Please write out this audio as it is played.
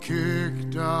break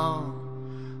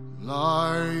down,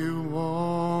 lie you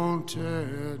won't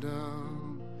tear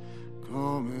down,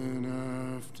 coming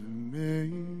after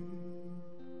me.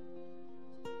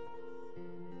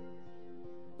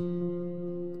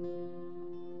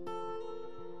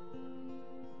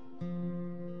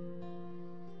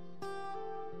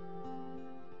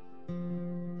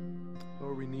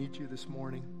 Lord, we need you this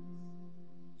morning.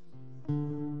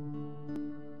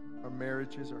 Our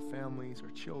marriages, our families,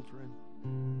 our children.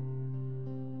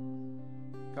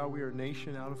 God, we are a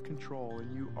nation out of control,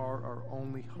 and you are our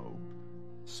only hope.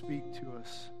 Speak to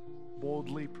us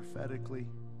boldly, prophetically,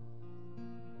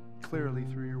 clearly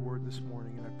through your word this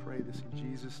morning, and I pray this in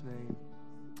Jesus' name.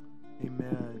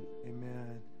 Amen.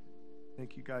 Amen.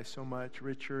 Thank you guys so much.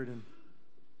 Richard and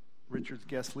Richard's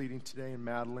guest leading today, and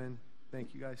Madeline.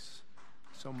 Thank you guys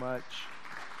so much.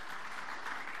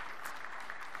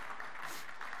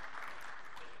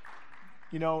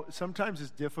 You know, sometimes it's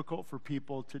difficult for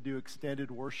people to do extended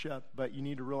worship, but you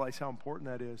need to realize how important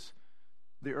that is.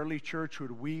 The early church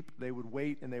would weep, they would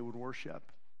wait, and they would worship.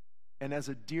 And as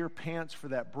a deer pants for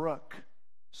that brook,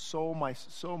 so my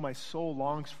soul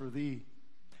longs for thee.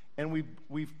 And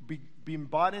we've been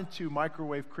bought into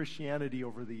microwave Christianity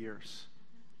over the years.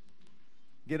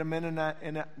 Get them in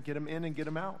and get them in and get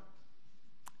them out.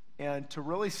 And to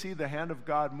really see the hand of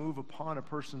God move upon a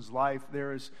person's life,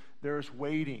 there is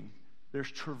waiting. There's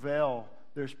travail,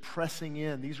 there's pressing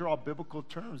in. These are all biblical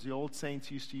terms. The old saints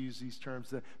used to use these terms.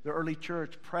 The early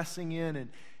church pressing in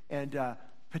and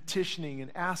petitioning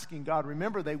and asking God.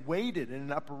 Remember, they waited in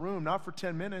an upper room, not for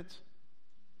 10 minutes,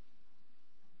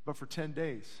 but for 10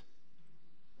 days.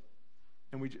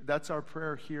 And that's our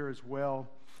prayer here as well.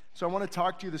 So I want to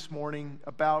talk to you this morning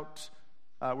about,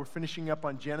 we're finishing up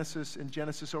on Genesis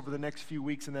over the next few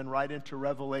weeks, and then right into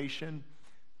Revelation,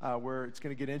 where it's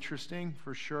going to get interesting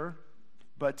for sure.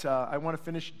 But I want to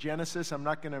finish Genesis. I'm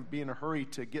not going to be in a hurry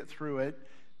to get through it.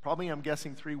 Probably, I'm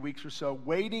guessing, 3 weeks or so.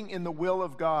 Waiting in the will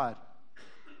of God.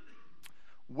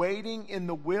 Waiting in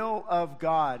the will of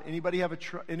God. Anybody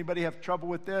have trouble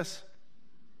with this?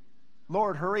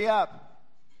 Lord, hurry up.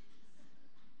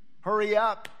 Hurry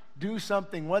up. Do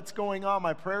something. What's going on?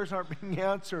 My prayers aren't being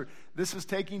answered. This is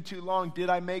taking too long. Did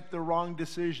I make the wrong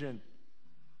decision?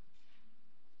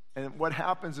 And what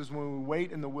happens is when we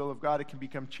wait in the will of God, it can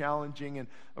become challenging. And,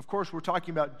 of course, we're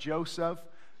talking about Joseph.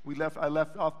 I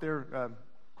left off there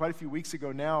quite a few weeks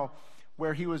ago now,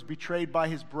 where he was betrayed by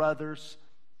his brothers.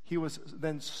 He was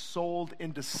then sold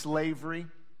into slavery.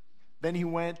 Then he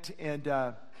went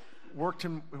and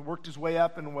worked his way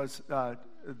up and was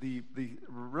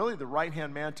really the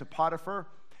right-hand man to Potiphar.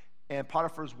 And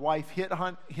Potiphar's wife hit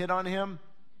on him,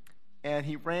 and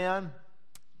he ran,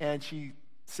 and she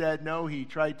said no. He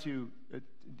tried to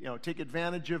take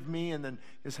advantage of me, and then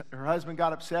her husband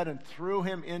got upset and threw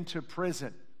him into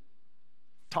prison.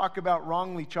 Talk about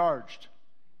wrongly charged.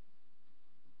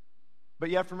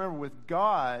 But you have to remember, with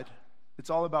God, it's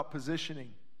all about positioning,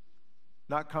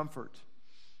 not comfort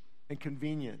and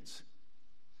convenience.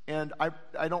 And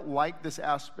I don't like this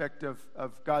aspect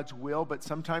of God's will, but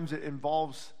sometimes it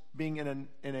involves being in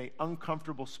an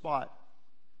uncomfortable spot.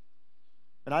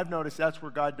 And I've noticed that's where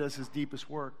God does his deepest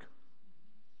work.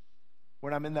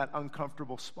 When I'm in that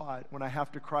uncomfortable spot, when I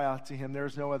have to cry out to him,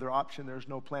 there's no other option, there's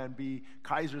no plan B.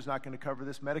 Kaiser's not going to cover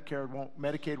this.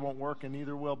 Medicaid won't work, and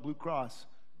neither will Blue Cross.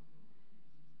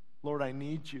 Lord, I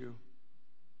need you.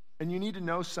 And you need to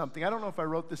know something. I don't know if I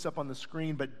wrote this up on the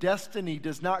screen, but destiny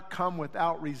does not come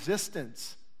without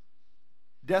resistance.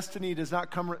 Destiny does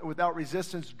not come without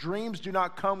resistance. Dreams do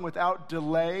not come without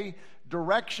delay.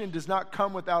 Direction does not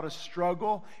come without a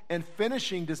struggle. And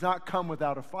finishing does not come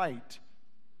without a fight.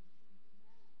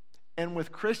 And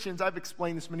with Christians, I've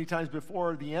explained this many times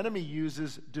before, the enemy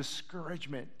uses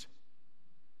discouragement.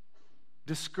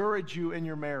 Discourage you in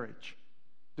your marriage.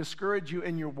 Discourage you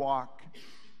in your walk.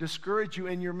 Discourage you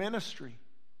in your ministry.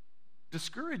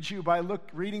 Discourage you by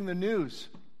reading the news.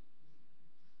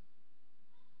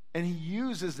 And he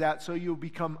uses that so you'll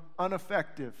become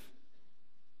ineffective.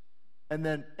 And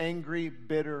then angry,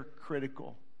 bitter,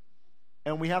 critical.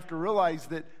 And we have to realize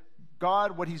that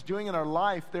God, what he's doing in our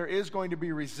life, there is going to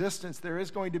be resistance. There is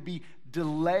going to be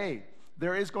delay.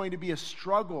 There is going to be a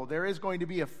struggle. There is going to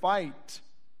be a fight.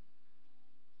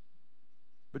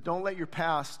 But don't let your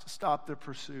past stop the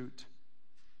pursuit.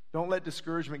 Don't let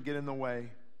discouragement get in the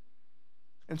way.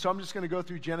 And so I'm just going to go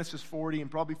through Genesis 40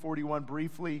 and probably 41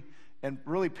 briefly and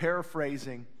really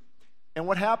paraphrasing. And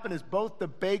what happened is both the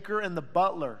baker and the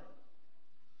butler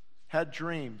had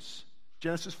dreams.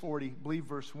 Genesis 40, I believe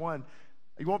verse 1.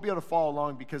 You won't be able to follow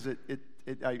along because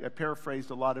I paraphrased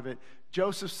a lot of it.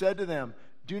 Joseph said to them,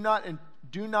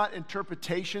 do not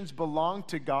interpretations belong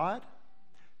to God?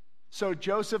 So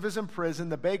Joseph is in prison,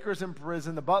 the baker's in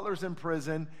prison, the butler's in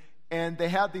prison, and they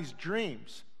have these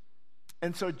dreams.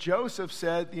 And so Joseph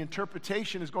said, the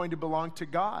interpretation is going to belong to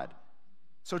God.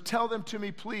 So tell them to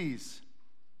me, please.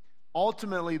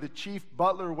 Ultimately, the chief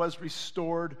butler was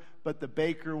restored, but the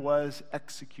baker was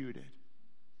executed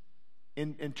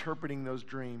in interpreting those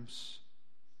dreams.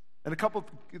 And a couple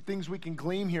things we can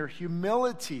glean here.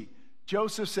 Humility.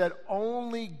 Joseph said,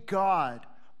 only God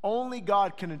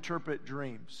can interpret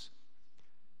dreams.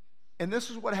 And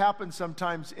this is what happens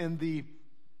sometimes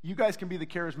you guys can be the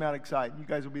charismatic side. You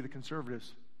guys will be the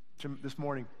conservatives this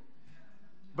morning.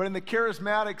 But in the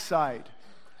charismatic side,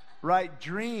 right,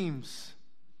 dreams,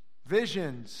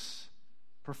 visions,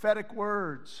 prophetic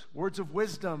words, words of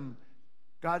wisdom,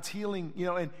 God's healing,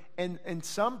 and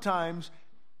sometimes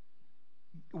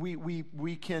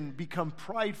we can become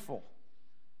prideful.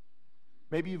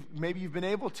 Maybe you've been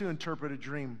able to interpret a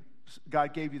dream.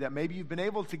 God gave you that. Maybe you've been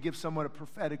able to give someone a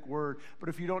prophetic word, but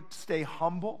if you don't stay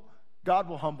humble, God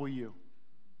will humble you.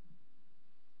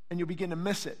 And you'll begin to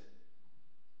miss it.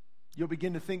 You'll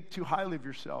begin to think too highly of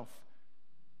yourself.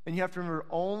 And you have to remember,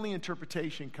 only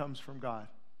interpretation comes from God.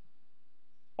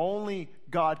 Only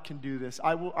God can do this.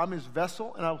 I'm his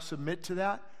vessel, and I will submit to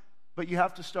that. But you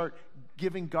have to start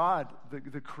giving God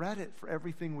the credit for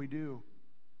everything we do.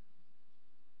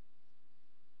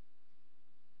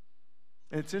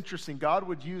 And it's interesting, God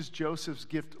would use Joseph's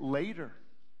gift later.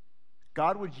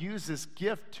 God would use this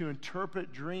gift to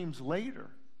interpret dreams later.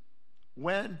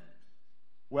 When?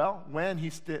 Well, when he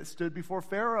stood before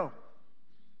Pharaoh.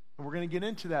 And we're going to get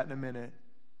into that in a minute.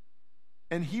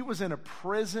 And he was in a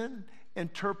prison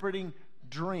interpreting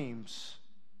dreams.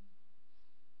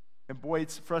 And boy,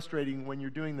 it's frustrating when you're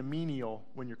doing the menial,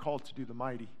 when you're called to do the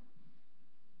mighty.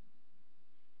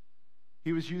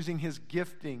 He was using his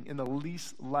gifting in the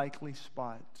least likely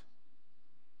spot.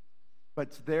 But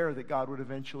it's there that God would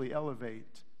eventually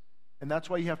elevate. And that's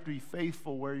why you have to be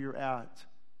faithful where you're at.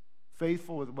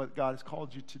 Faithful with what God has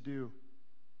called you to do.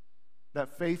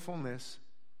 That faithfulness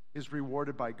is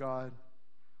rewarded by God.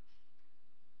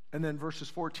 And then verses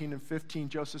 14 and 15,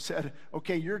 Joseph said,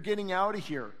 okay, you're getting out of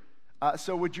here.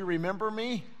 So would you remember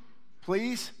me,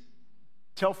 please?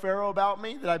 Tell Pharaoh about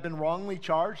me, that I've been wrongly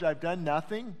charged, I've done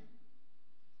nothing.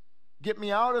 Get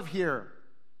me out of here.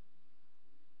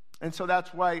 And so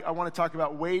that's why I want to talk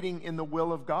about waiting in the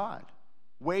will of God.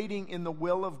 Waiting in the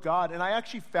will of God. And I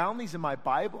actually found these in my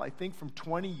Bible, I think from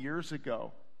 20 years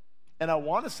ago. And I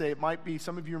want to say it might be,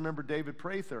 some of you remember David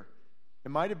Prather. It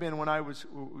might have been when I was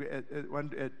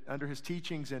under his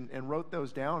teachings and wrote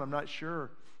those down. I'm not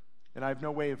sure. And I have no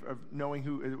way of knowing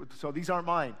who. So these aren't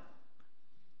mine.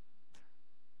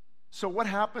 So what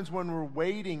happens when we're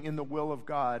waiting in the will of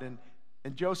God?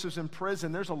 And Joseph's in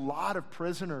prison. There's a lot of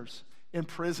prisoners in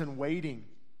prison waiting.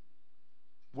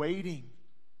 Waiting.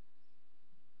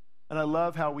 And I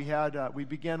love how we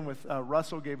began with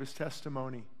Russell gave his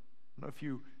testimony. I don't know if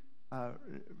you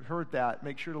heard that.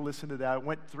 Make sure to listen to that. I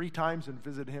went 3 times and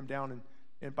visited him down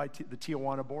by the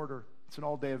Tijuana border. It's an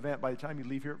all-day event. By the time you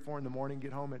leave here at 4 in the morning,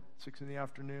 get home at 6 in the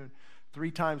afternoon.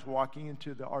 3 times walking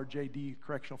into the RJD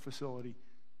correctional facility.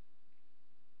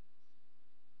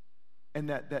 And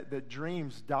that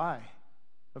dreams die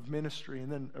of ministry.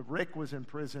 And then Rick was in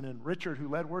prison, and Richard, who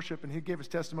led worship, and he gave his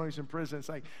testimonies in prison. It's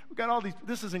like, we got all these,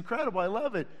 this is incredible, I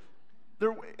love it.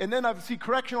 And then I see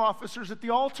correctional officers at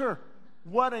the altar.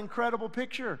 What an incredible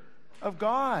picture of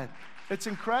God. It's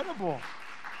incredible.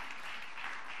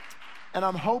 And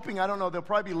I'm hoping, I don't know, they'll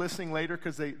probably be listening later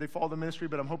because they follow the ministry,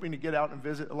 but I'm hoping to get out and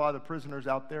visit a lot of the prisoners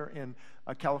out there in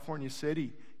California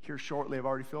City here shortly. I've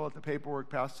already filled out the paperwork,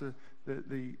 passed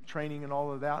the training and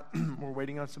all of that. We're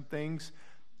waiting on some things.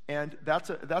 And that's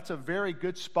a very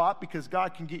good spot because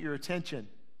God can get your attention.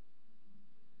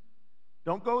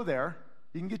 Don't go there.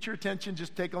 You can get your attention,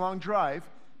 just take a long drive.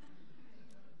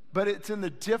 But it's in the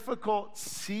difficult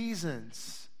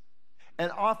seasons.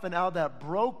 And often out of that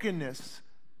brokenness,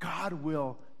 God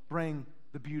will bring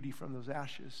the beauty from those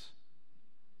ashes.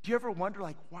 Do you ever wonder,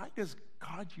 why does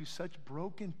God use such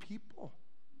broken people?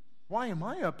 Why am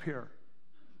I up here?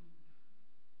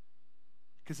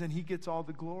 Because then he gets all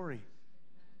the glory.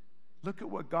 Look at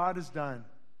what God has done.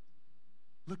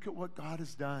 Look at what God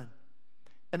has done.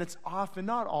 And it's often,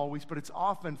 not always, but it's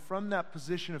often from that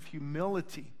position of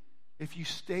humility. If you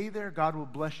stay there, God will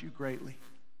bless you greatly.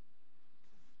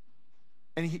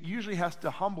 And he usually has to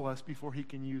humble us before he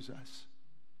can use us.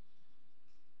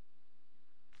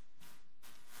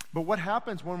 But what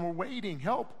happens when we're waiting?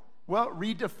 Help. Well, it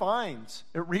redefines.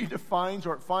 It redefines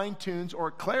or it fine-tunes or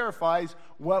it clarifies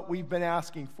what we've been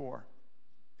asking for.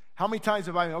 How many times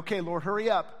have I been, okay, Lord, hurry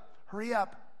up, hurry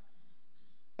up.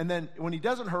 And then when he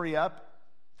doesn't hurry up,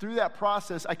 through that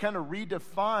process, I kind of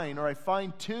redefine or I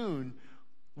fine-tune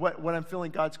what I'm feeling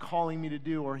God's calling me to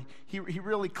do. Or he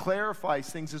really clarifies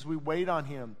things as we wait on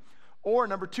him. Or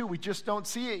number two, we just don't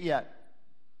see it yet.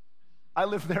 I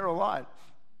live there a lot.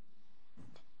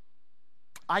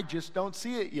 I just don't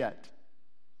see it yet.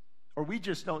 Or we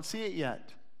just don't see it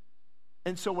yet.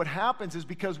 And so what happens is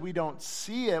because we don't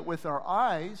see it with our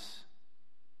eyes,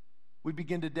 we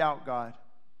begin to doubt God.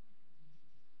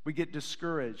 We get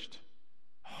discouraged.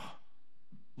 Oh,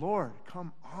 Lord,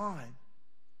 come on.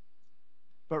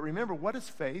 But remember, what is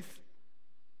faith?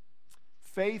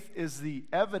 Faith is the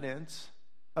evidence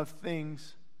of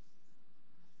things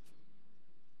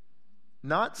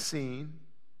not seen.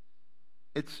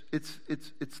 It's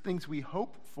things we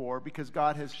hope for because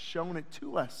God has shown it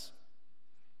to us.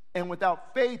 And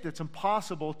without faith, it's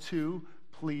impossible to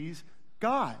please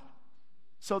God.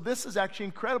 So this is actually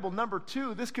incredible. Number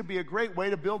two, this could be a great way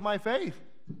to build my faith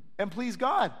and please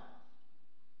God.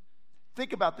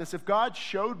 Think about this. If God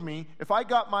showed me, if I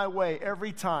got my way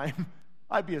every time,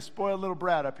 I'd be a spoiled little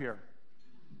brat up here.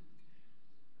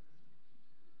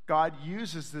 God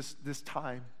uses this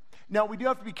time. Now, we do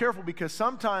have to be careful because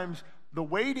sometimes the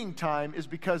waiting time is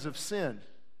because of sin.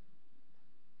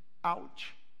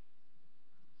 Ouch.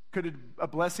 Could a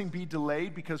blessing be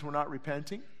delayed because we're not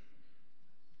repenting?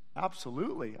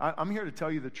 Absolutely. I'm here to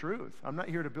tell you the truth. I'm not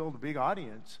here to build a big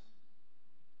audience.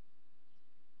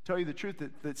 Tell you the truth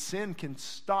that sin can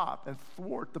stop and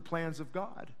thwart the plans of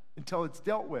God until it's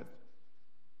dealt with.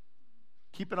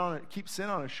 Keep sin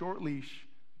on a short leash,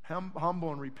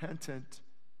 humble and repentant.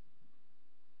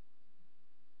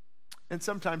 And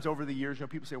sometimes over the years,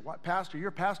 people say, "What, Pastor? You're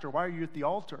a pastor. Why are you at the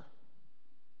altar?"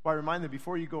 Well, I remind them,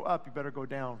 before you go up, you better go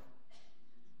down.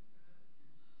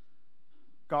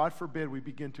 God forbid we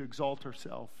begin to exalt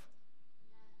ourselves.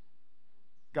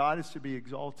 God is to be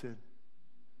exalted.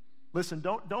 Listen,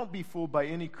 don't be fooled by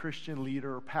any Christian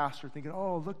leader or pastor thinking,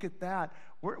 "Oh, look at that.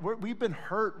 We've been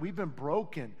hurt. We've been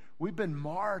broken. We've been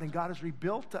marred, and God has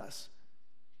rebuilt us.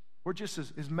 We're just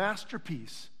his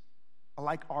masterpiece,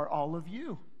 like are all of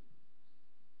you.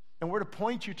 And we're to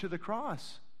point you to the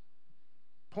cross.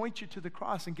 Point you to the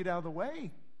cross and get out of the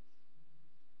way."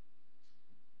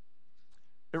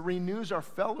 It renews our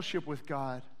fellowship with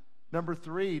God. Number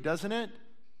three, doesn't it?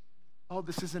 Oh,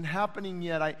 this isn't happening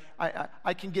yet.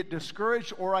 I can get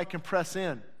discouraged or I can press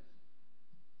in.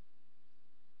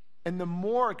 And the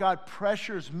more God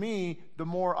pressures me, the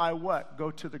more I what?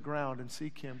 Go to the ground and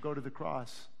seek him. Go to the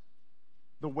cross.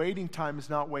 The waiting time is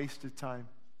not wasted time.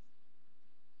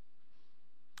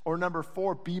 Or number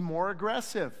four, be more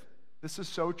aggressive. This is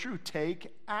so true.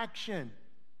 Take action.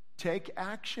 Take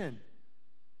action.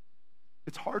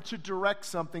 It's hard to direct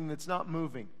something that's not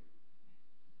moving.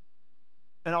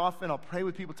 And often I'll pray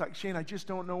with people, like, "Shane, I just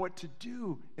don't know what to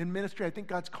do in ministry. I think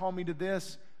God's called me to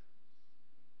this."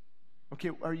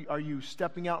 Okay, are you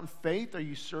stepping out in faith? Are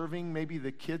you serving maybe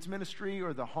the kids ministry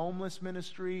or the homeless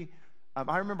ministry?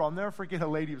 I remember, I'll never forget a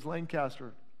lady, it was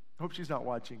Lancaster. I hope she's not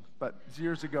watching, but it's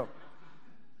years ago.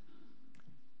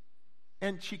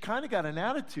 And she kind of got an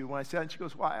attitude when I said, and she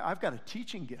goes, "Well, I've got a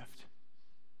teaching gift."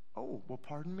 Oh, well,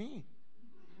 pardon me.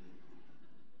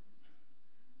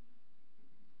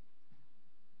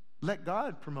 Let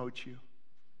God promote you.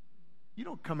 You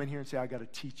don't come in here and say, "I got a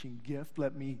teaching gift.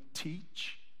 Let me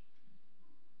teach."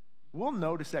 We'll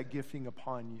notice that gifting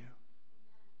upon you.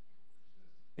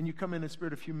 And you come in a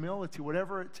spirit of humility,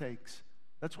 whatever it takes.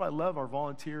 That's why I love our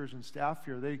volunteers and staff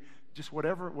here. They just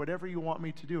whatever you want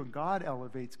me to do. And God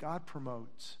elevates, God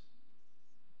promotes.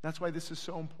 That's why this is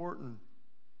so important.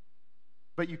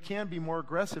 But you can be more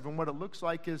aggressive. And what it looks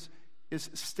like is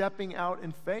stepping out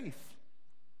in faith.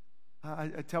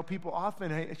 I tell people often,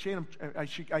 "Hey, Shane,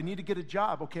 I need to get a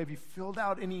job." Okay, have you filled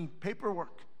out any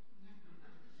paperwork?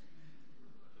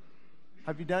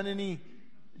 Have you done any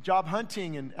job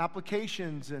hunting and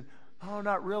applications? And, "Oh,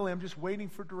 not really. I'm just waiting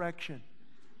for direction."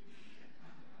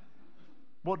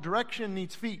 Well, direction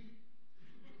needs feet.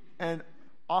 And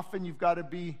often you've got to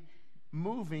be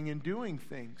moving and doing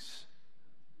things.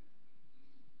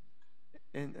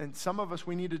 And some of us,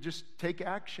 we need to just take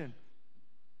action.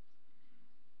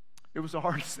 It was the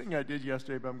hardest thing I did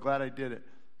yesterday, but I'm glad I did it.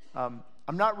 I'm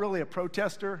not really a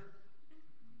protester.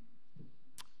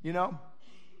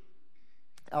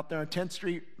 Out there on 10th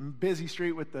Street, busy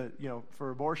street with for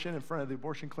abortion, in front of the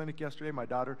abortion clinic yesterday. My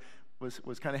daughter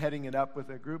was kind of heading it up with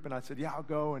a group, and I said, "Yeah, I'll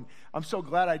go." And I'm so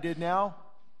glad I did now.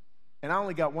 And I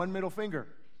only got one middle finger.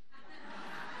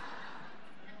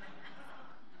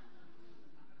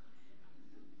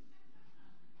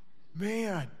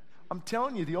 Man, I'm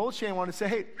telling you, the old Shane wanted to say,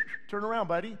 hey, turn around,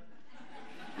 buddy.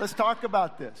 Let's talk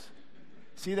about this.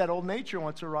 See, that old nature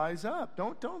wants to rise up.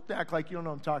 Don't act like you don't know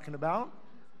what I'm talking about.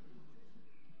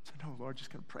 So, no, Lord, just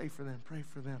going to pray for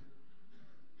them.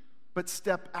 But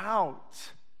step out.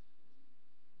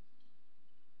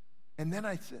 And then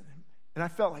I said, and I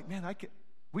felt like, man,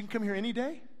 we can come here any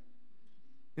day.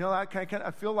 You know,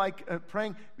 I feel like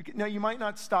praying. Now, you might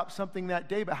not stop something that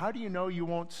day, but how do you know you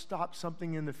won't stop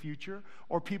something in the future?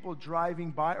 Or people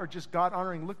driving by, or just God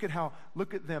honoring. Look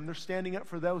at them. They're standing up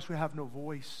for those who have no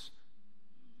voice.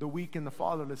 The weak and the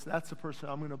fatherless. That's the person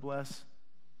I'm going to bless.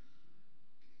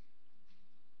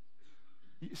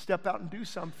 You step out and do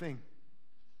something.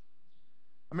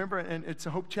 I remember, and it's a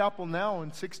Hope Chapel now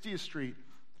on 60th Street.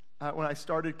 When I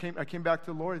came back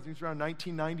to the Lord, I think it was around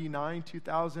 1999,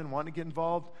 2000, wanting to get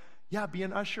involved. Yeah, be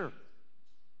an usher.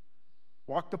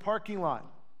 Walk the parking lot.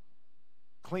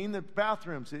 Clean the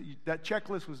bathrooms. That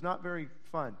checklist was not very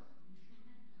fun.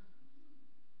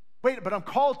 Wait, but I'm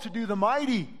called to do the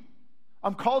mighty.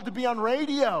 I'm called to be on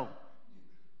radio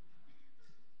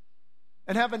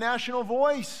and have a national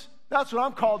voice. That's what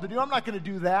I'm called to do. I'm not going to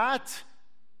do that.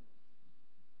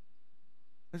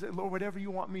 I said, Lord, whatever you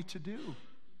want me to do.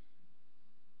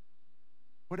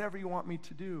 Whatever you want me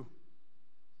to do.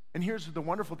 And here's the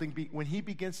wonderful thing. When he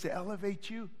begins to elevate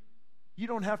you, you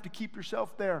don't have to keep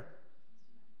yourself there.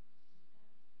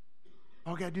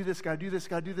 Oh, got to do this, got to do this,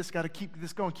 got to do this, got to keep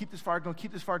this going, keep this fire going,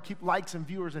 keep this fire, keep likes and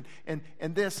viewers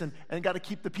and this, and got to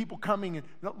keep the people coming. And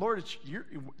no, Lord, it's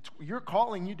your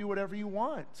calling. You do whatever you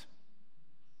want.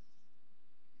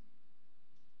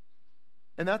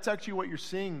 And that's actually what you're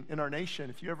seeing in our nation,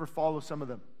 if you ever follow some of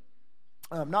them.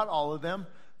 Not all of them.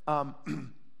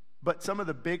 But some of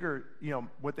the bigger,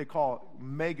 what they call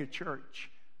mega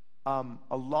church, a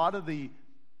lot of the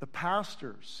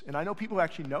pastors, and I know people who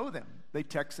actually know them, they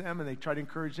text them and they try to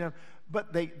encourage them,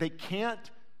 but they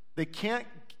can't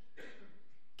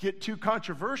get too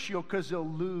controversial because they'll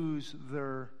lose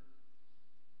their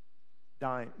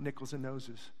nickels and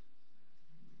noses.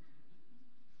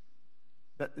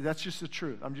 That's just the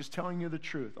truth. I'm just telling you the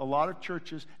truth. A lot of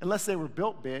churches, unless they were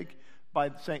built big, by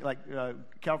saying, like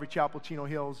Calvary Chapel, Chino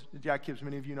Hills, Jack Hibbs,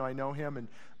 many of you know I know him, and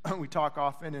we talk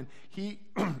often, and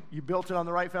you built it on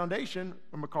the right foundation.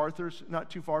 MacArthur's not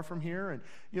too far from here, and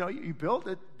you build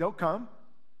it, they'll come.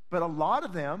 But a lot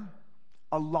of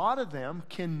them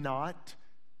cannot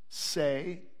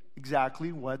say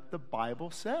exactly what the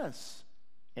Bible says.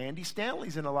 Andy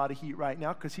Stanley's in a lot of heat right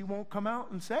now because he won't come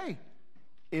out and say,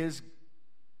 is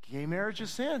gay marriage a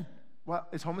sin? Well,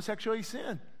 is homosexuality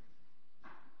sin?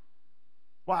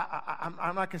 Well,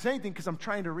 I'm not going to say anything because I'm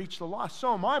trying to reach the lost.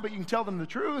 So am I, but you can tell them the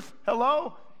truth.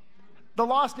 Hello? The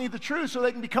lost need the truth so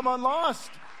they can become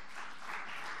unlost.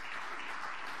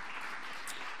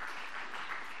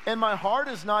 And my heart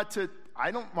is not to,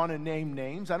 I don't want to name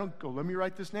names. I don't go, let me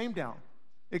write this name down.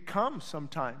 It comes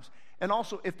sometimes. And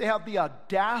also, if they have the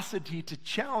audacity to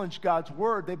challenge God's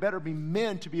word, they better be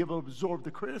men to be able to absorb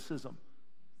the criticism.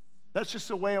 That's just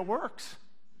the way it works.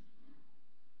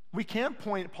 We can't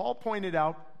Paul pointed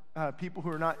out people who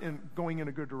are not going in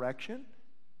a good direction.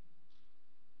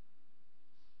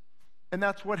 And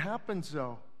that's what happens,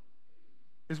 though,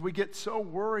 is we get so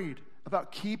worried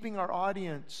about keeping our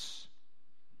audience.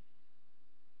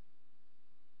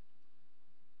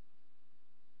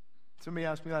 Somebody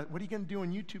asked me, what are you going to do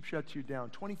when YouTube shuts you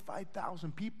down?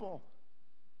 25,000 people.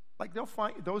 Like, they'll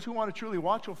find, those who want to truly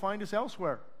watch will find us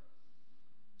elsewhere.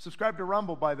 Subscribe to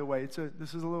Rumble, by the way.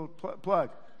 This is a little plug.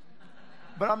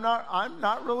 But I'm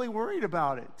not really worried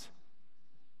about it.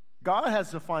 God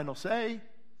has the final say.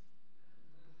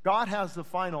 God has the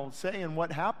final say in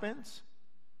what happens.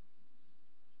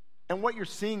 And what you're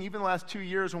seeing, even the last 2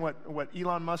 years, and what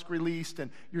Elon Musk released,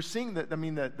 and you're seeing that,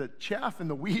 the chaff and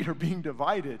the wheat are being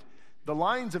divided. The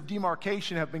lines of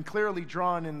demarcation have been clearly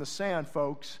drawn in the sand,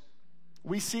 folks.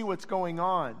 We see what's going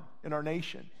on in our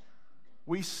nation.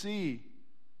 We see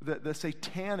the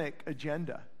satanic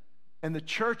agenda. And the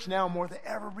church now, more than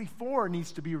ever before,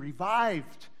 needs to be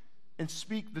revived and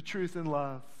speak the truth in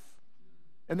love.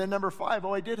 And then number 5,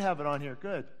 I did have it on here.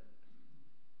 Good.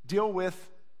 Deal with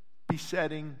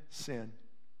besetting sin.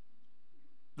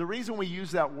 The reason we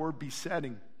use that word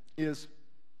besetting is,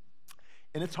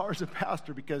 and it's hard as a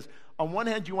pastor because on one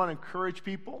hand you want to encourage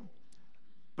people,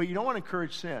 but you don't want to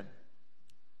encourage sin.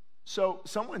 So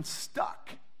someone's stuck,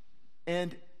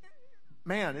 and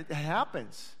man, it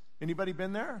happens. Anybody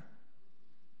been there?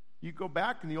 You go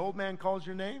back and the old man calls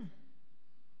your name.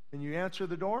 and you answer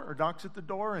the door or knocks at the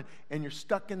door and you're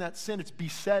stuck in that sin, it's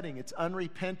besetting, it's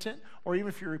unrepentant. Or even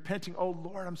if you're repenting, oh,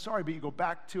 Lord, I'm sorry, but you go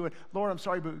back to it. Lord, I'm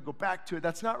sorry, but you go back to it.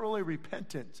 That's not really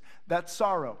repentance. That's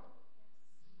sorrow.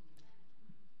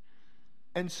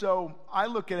 And so I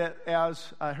look at it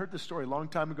as, I heard this story a long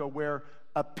time ago where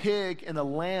a pig and a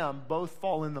lamb both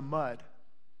fall in the mud.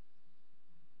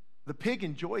 The pig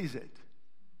enjoys it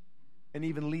and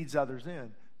even leads others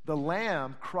in. The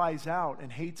lamb cries out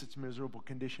and hates its miserable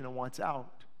condition and wants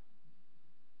out.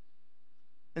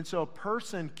 And so a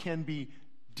person can be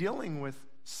dealing with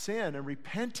sin and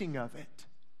repenting of it,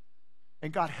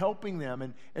 and God helping them.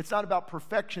 And it's not about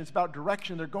perfection, it's about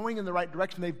direction. They're going in the right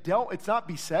direction. It's not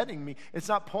besetting me. It's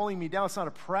not pulling me down. It's not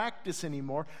a practice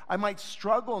anymore. I might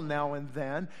struggle now and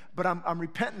then, but I'm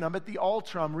repentant. I'm at the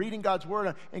altar. I'm reading God's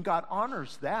word, and God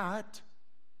honors that.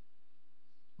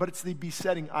 But it's the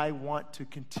besetting, I want to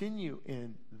continue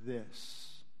in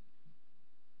this.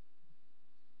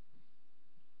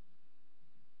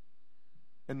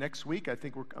 And next week, I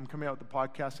think I'm coming out with the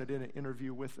podcast. I did an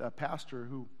interview with a pastor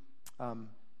who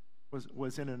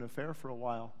was in an affair for a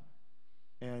while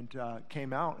and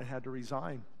came out and had to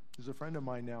resign. He's a friend of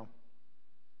mine now.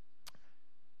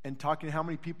 And talking to how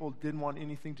many people didn't want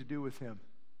anything to do with him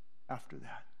after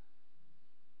that.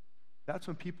 That's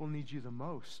when people need you the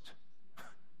most.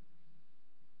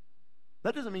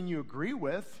 That doesn't mean you agree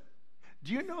with.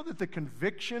 Do you know that the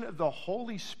conviction of the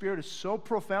Holy Spirit is so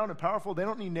profound and powerful, they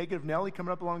don't need negative Nelly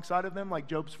coming up alongside of them like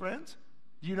Job's friends?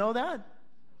 Do you know that?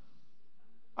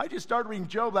 I just started reading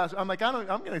Job last week. I'm like, I'm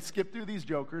going to skip through these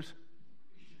jokers.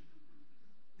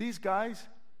 These guys.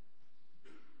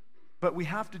 But we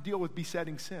have to deal with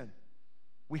besetting sin.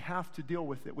 We have to deal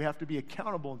with it. We have to be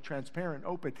accountable and transparent,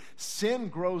 open. Sin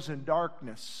grows in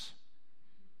darkness.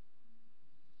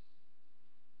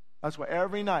 That's why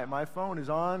every night my phone is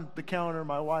on the counter.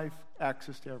 My wife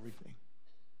access to everything.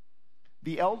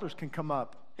 The elders can come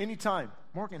up anytime.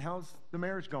 Morgan, how's the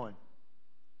marriage going?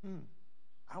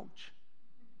 Ouch.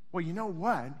 Well, you know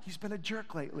what? He's been a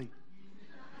jerk lately.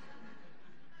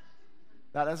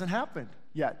 That hasn't happened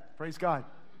yet. Praise God.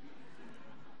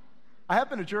 I have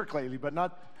been a jerk lately, but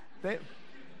not...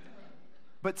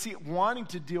 But see, wanting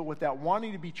to deal with that,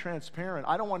 wanting to be transparent,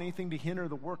 I don't want anything to hinder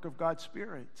the work of God's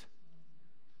Spirit.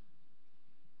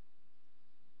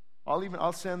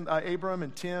 I'll send Abram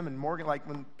and Tim and Morgan, like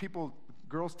when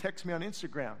girls text me on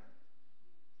Instagram.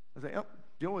 I say,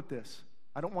 deal with this.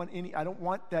 I don't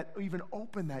want that, even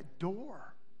open that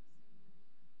door.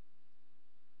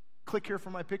 Click here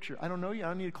for my picture. I don't know you. I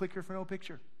don't need to click here for no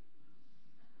picture.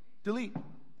 Delete.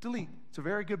 It's a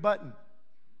very good button.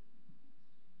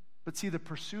 But see, the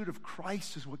pursuit of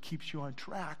Christ is what keeps you on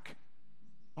track.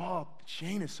 Oh,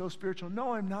 Shane is so spiritual.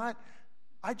 No, I'm not.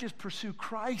 I just pursue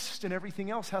Christ, and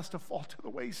everything else has to fall to the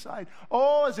wayside.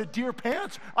 Oh, as a deer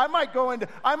pants, I might go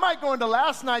into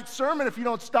last night's sermon if you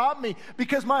don't stop me,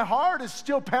 because my heart is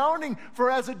still pounding for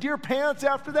as a deer pants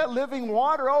after that living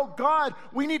water. Oh God,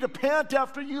 we need to pant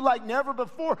after you like never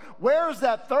before. Where's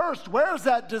that thirst? Where's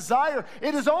that desire?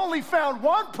 It is only found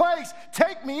one place.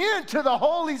 Take me into the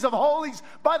holies of holies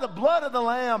by the blood of the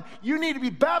Lamb. You need to be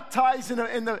baptized in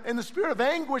the spirit of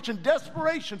anguish and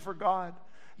desperation for God.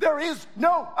 There is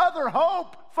no other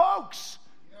hope, folks.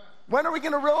 When are we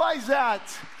going to realize that?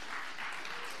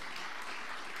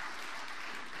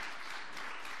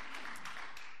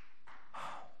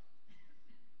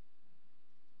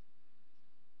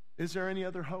 Is there any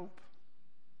other hope?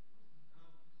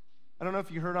 I don't know if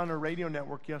you heard on our radio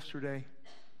network yesterday.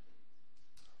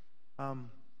 There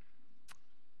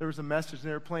was a message, they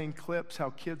were playing clips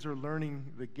how kids are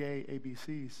learning the gay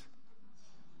ABCs.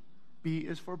 B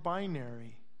is for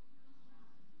binary.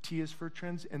 T is for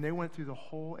trans, and they went through the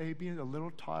whole AB, a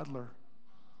little toddler.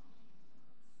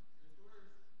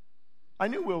 I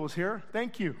knew Will was here.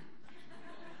 Thank you.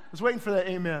 I was waiting for that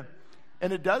amen.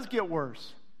 And it does get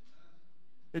worse.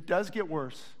 It does get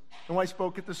worse. And when I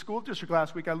spoke at the school district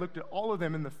last week, I looked at all of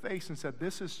them in the face and said,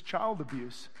 this is child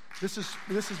abuse. This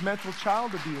is mental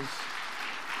child abuse.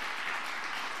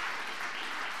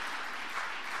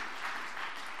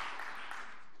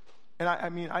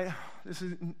 And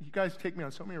you guys take me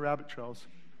on so many rabbit trails.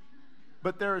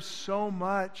 But there is so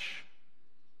much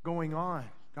going on.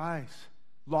 Guys,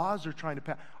 laws are trying to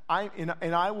pass.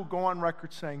 I will go on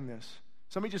record saying this.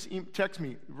 Somebody just text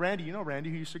me, Randy, you know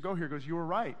Randy, who used to go here, goes, you were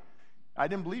right. I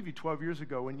didn't believe you 12 years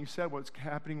ago when you said what's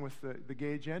happening with the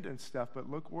gay agenda and stuff,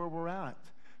 but look where we're at.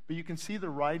 But you can see the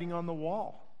writing on the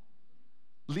wall.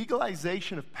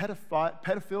 Legalization of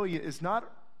pedophilia is not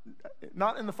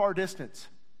in the far distance.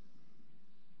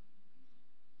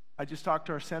 I just talked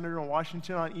to our senator in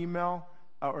Washington on email.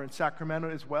 or in Sacramento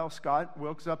as well, Scott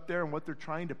Wilkes up there, and what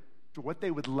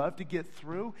they would love to get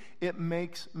through, it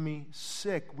makes me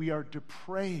sick. We are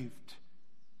depraved.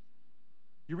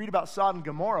 You read about Sodom and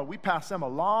Gomorrah, we passed them a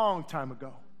long time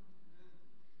ago.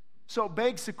 So it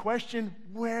begs the question,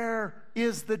 where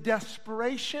is the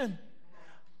desperation?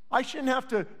 I shouldn't have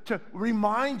to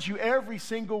remind you every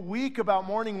single week about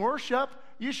morning worship.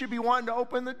 You should be wanting to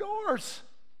open the doors.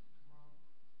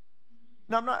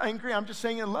 Now, I'm not angry. I'm just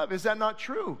saying in love. Is that not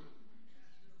true?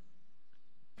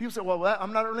 People say, well,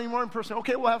 I'm not an early morning person.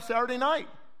 Okay, we'll have Saturday night.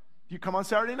 Do you come on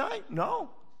Saturday night? No.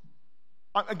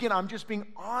 Again, I'm just being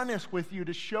honest with you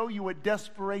to show you what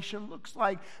desperation looks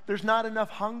like. There's not enough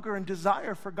hunger and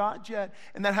desire for God yet,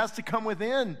 and that has to come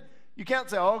within. You can't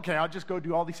say, oh, okay, I'll just go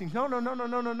do all these things.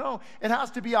 No. It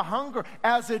has to be a hunger.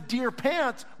 As a deer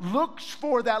pants, looks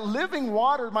for that living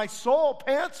water. My soul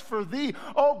pants for thee.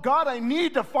 Oh, God, I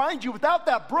need to find you. Without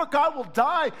that brook, I will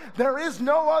die. There is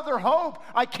no other hope.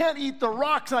 I can't eat the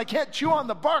rocks, and I can't chew on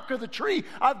the bark of the tree.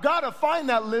 I've got to find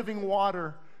that living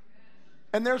water.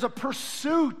 And there's a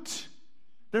pursuit.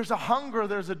 There's a hunger.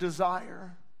 There's a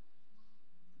desire.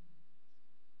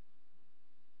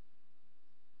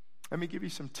 Let me give you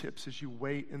some tips as you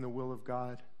wait in the will of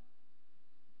God.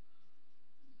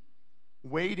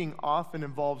 Waiting often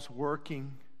involves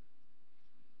working.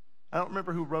 I don't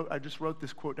remember who wrote, I just wrote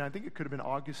this quote down. I think it could have been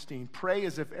Augustine. Pray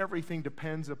as if everything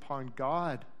depends upon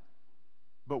God,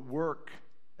 but work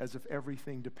as if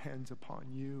everything depends upon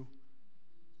you.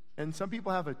 And some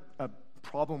people have a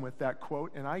problem with that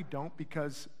quote, and I don't,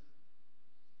 because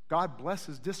God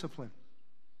blesses discipline.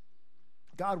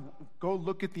 God, go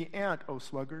look at the ant, O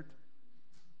sluggard.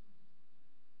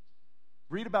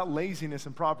 Read about laziness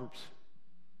in Proverbs.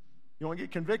 You want to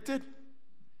get convicted?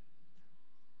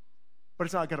 But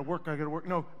it's not, I got to work.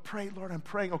 No, pray, Lord, I'm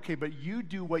praying. Okay, but you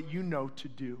do what you know to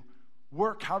do.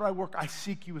 Work. How do I work? I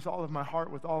seek you with all of my heart,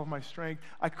 with all of my strength.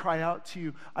 I cry out to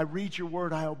you. I read your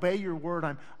word. I obey your word.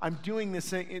 I'm doing these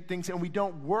things, and we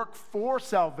don't work for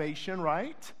salvation,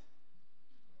 right?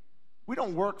 We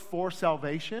don't work for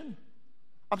salvation.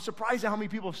 I'm surprised at how many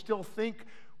people still think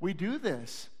we do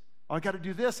this. Oh, I got to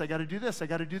do this. I got to do this. I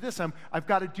got to do this. I've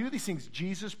got to do these things.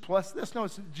 Jesus plus this. No,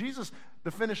 it's Jesus.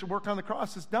 The finished work on the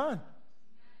cross is done.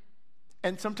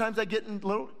 And sometimes I get in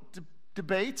little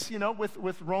debates,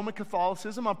 with Roman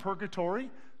Catholicism on purgatory.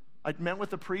 I met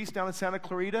with a priest down in Santa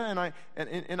Clarita,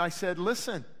 and I said,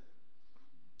 listen,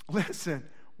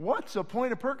 what's the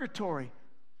point of purgatory?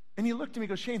 And he looked at me and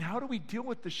goes, Shane, how do we deal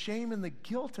with the shame and the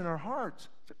guilt in our hearts?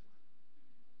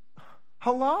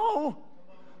 Hello?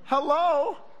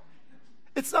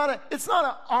 It's not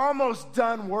an almost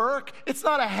done work. It's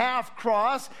not a half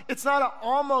cross. It's not an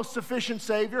almost sufficient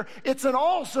Savior. It's an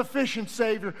all-sufficient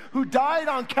Savior who died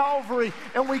on Calvary,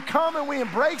 and we come and we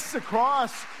embrace the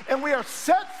cross, and we are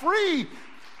set free.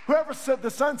 Whoever said the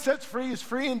Son sets free is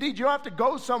free indeed. You don't have to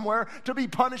go somewhere to be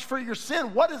punished for your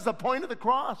sin. What is the point of the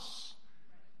cross?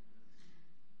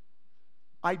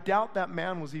 I doubt that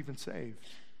man was even saved.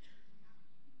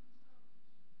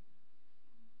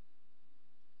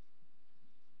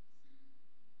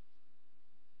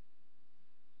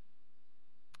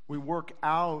 We work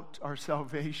out our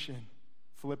salvation.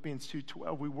 Philippians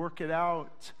 2:12. We work it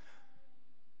out.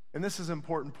 And this is an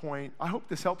important point. I hope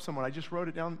this helps someone. I just wrote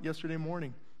it down yesterday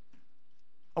morning.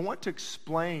 I want to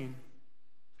explain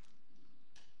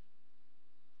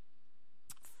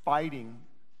fighting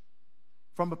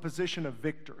from a position of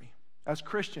victory. As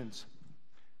Christians,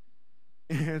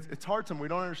 it's hard sometimes. We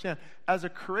don't understand. As a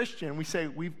Christian, we say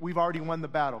we've already won the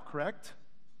battle, correct?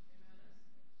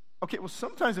 Okay, well,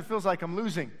 sometimes it feels like I'm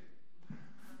losing.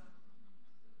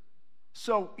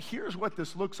 So here's what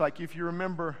this looks like. If you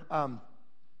remember,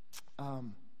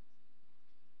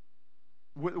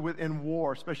 in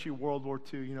war, especially World War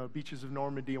II, beaches of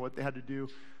Normandy and what they had to do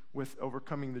with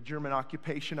overcoming the German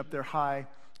occupation up there high,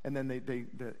 and then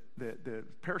the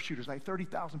parachuters, like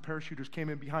 30,000 parachuters came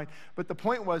in behind. But the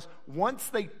point was, once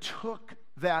they took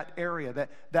that area,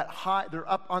 that high, they're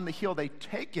up on the hill, they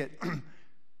take it.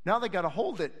 Now they got to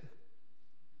hold it.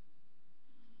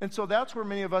 And so that's where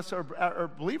many of us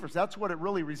are believers. That's what it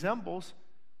really resembles.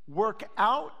 Work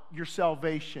out your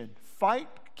salvation. Fight,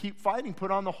 keep fighting. Put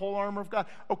on the whole armor of God.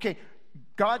 Okay,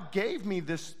 God gave me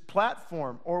this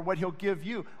platform, or what he'll give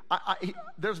you.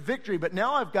 There's victory, but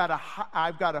now I've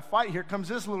got to fight. Here comes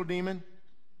this little demon.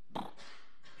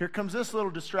 Here comes this little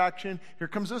distraction. Here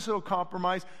comes this little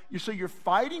compromise. So you're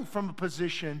fighting from a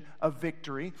position of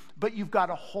victory, but you've got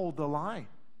to hold the line.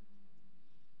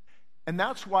 And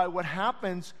that's why what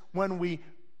happens when we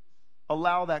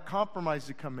allow that compromise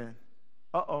to come in.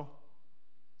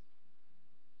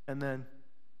 And then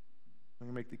I'm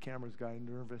going to make the cameras guy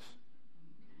nervous.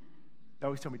 They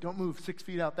always tell me, don't move 6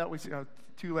 feet out that way.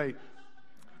 Too late.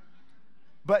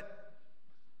 But,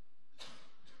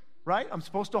 right? I'm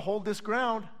supposed to hold this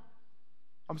ground.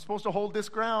 I'm supposed to hold this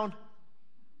ground.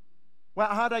 Well,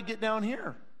 how'd I get down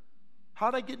here?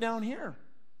 How'd I get down here?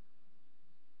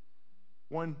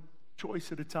 One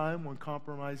choice at a time, one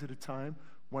compromise at a time,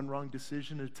 one wrong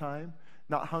decision at a time,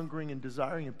 not hungering and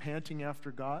desiring and panting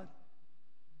after God,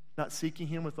 not seeking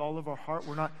Him with all of our heart.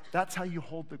 That's how you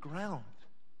hold the ground.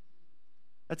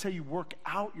 That's how you work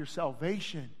out your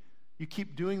salvation. You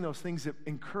keep doing those things that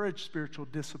encourage spiritual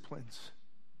disciplines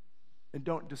and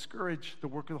don't discourage the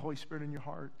work of the Holy Spirit in your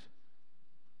heart.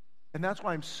 And that's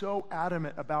why I'm so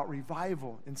adamant about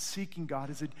revival and seeking God,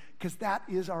 because that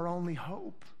is our only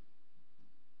hope.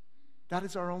 That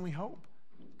is our only hope.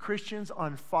 Christians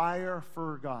on fire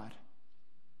for God.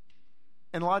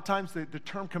 And a lot of times the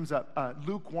term comes up,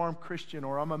 lukewarm Christian,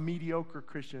 or I'm a mediocre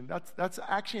Christian. That's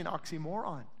actually an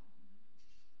oxymoron.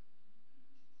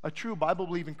 A true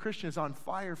Bible-believing Christian is on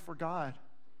fire for God.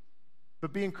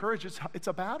 But be encouraged, it's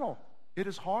a battle. It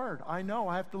is hard. I know,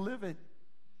 I have to live it.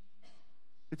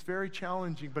 It's very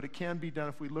challenging, but it can be done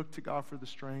if we look to God for the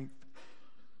strength.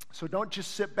 So don't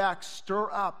just sit back.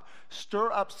 Stir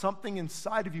up something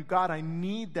inside of you. God, I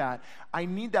need that. I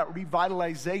need that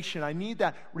revitalization. I need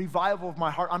that revival of my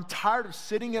heart. I'm tired of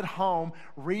sitting at home,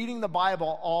 reading the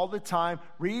Bible all the time,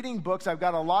 reading books. I've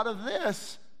got a lot of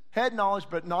this head knowledge,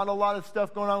 but not a lot of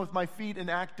stuff going on with my feet and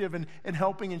active and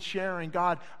helping and sharing.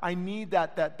 God, I need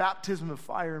that baptism of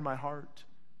fire in my heart.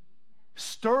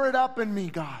 Stir it up in me,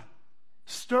 God.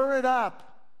 Stir it up.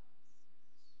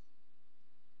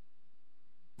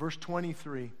 Verse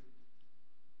 23.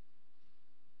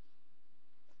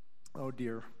 Oh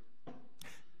dear.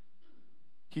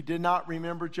 He did not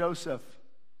remember Joseph.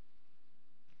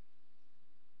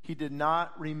 He did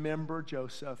not remember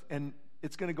Joseph. And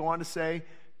it's going to go on to say,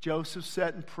 Joseph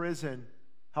sat in prison.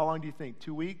 How long do you think?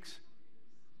 2 weeks?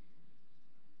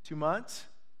 2 months?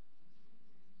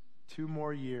 2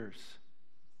 more years.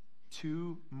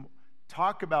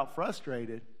 Talk about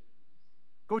frustrated.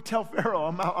 Go tell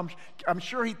Pharaoh. I'm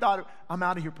sure he thought, I'm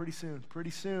out of here pretty soon.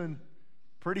 Pretty soon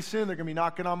they're going to be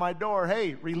knocking on my door.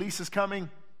 Hey, release is coming.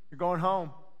 You're going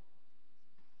home.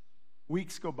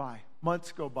 Weeks go by.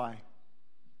 Months go by.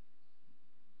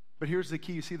 But here's the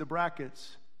key. You see the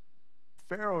brackets.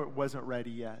 Pharaoh wasn't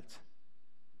ready yet.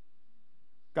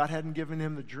 God hadn't given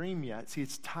him the dream yet. See,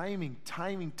 it's timing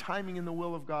in the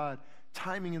will of God.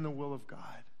 Timing in the will of God.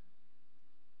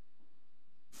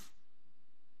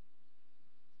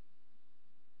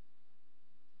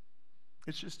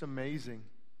 It's just amazing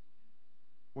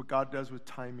what God does with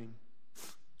timing.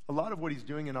 A lot of what He's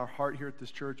doing in our heart here at this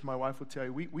church, my wife will tell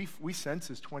you, we sensed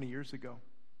this 20 years ago.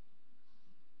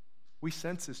 We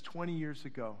sensed this 20 years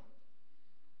ago.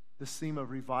 This theme of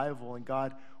revival and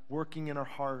God working in our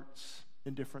hearts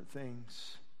in different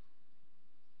things.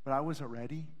 But I wasn't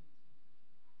ready.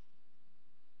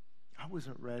 I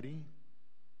wasn't ready.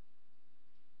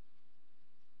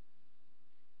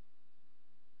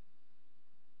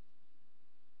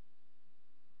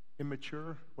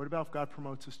 Immature? What about if God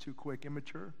promotes us too quick?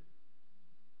 Immature?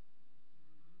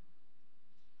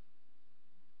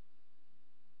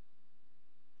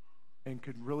 And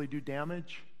could really do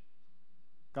damage?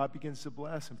 God begins to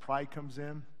bless and pride comes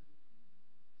in.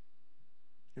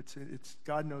 It's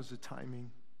God knows the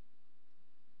timing.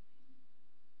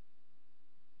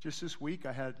 Just this week,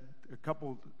 I had a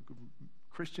couple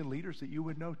Christian leaders that you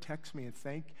would know text me and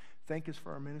thank us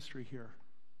for our ministry here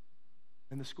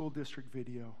in the school district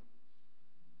video.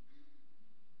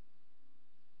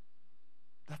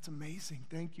 That's amazing.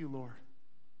 Thank you, Lord.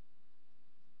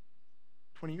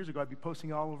 20 years ago, I'd be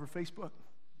posting all over Facebook.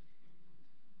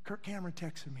 Kirk Cameron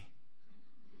texted me.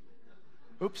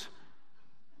 Oops.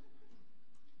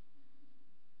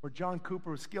 Or John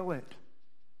Cooper with Skillet.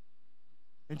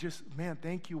 And just, man,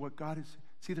 thank you what God is.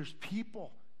 See, there's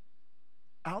people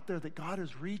out there that God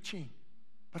is reaching,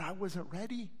 but I wasn't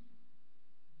ready.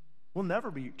 We'll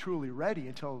never be truly ready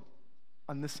until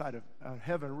on this side of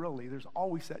heaven, really. There's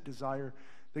always that desire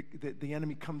that the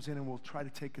enemy comes in and will try to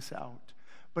take us out.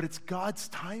 But it's God's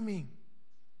timing.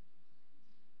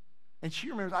 And she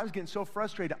remembers, I was getting so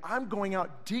frustrated. I'm going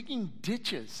out digging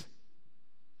ditches.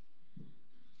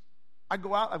 I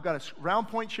go out, I've got a round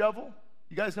point shovel.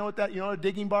 You guys know what a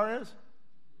digging bar is?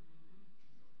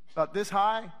 About this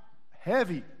high,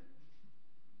 heavy.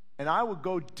 And I would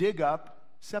go dig up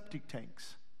septic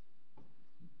tanks.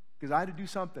 Because I had to do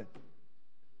something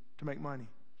to make money.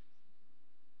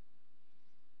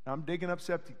 Now I'm digging up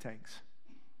septic tanks.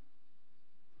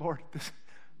 Lord, this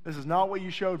is not what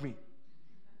you showed me.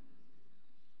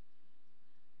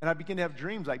 And I began to have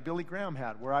dreams like Billy Graham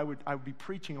had, where I would be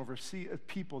preaching over a sea of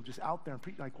people just out there and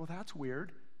preaching, like, well, that's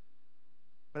weird.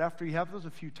 But after you have those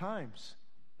a few times,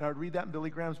 and I would read that in Billy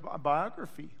Graham's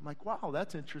biography, I'm like, wow,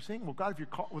 that's interesting. Well, God, if you're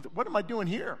called, what am I doing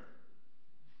here?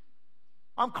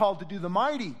 I'm called to do the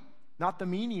mighty, not the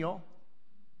menial.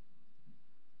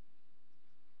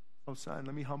 Oh, son,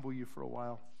 let me humble you for a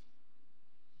while.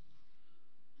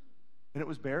 And it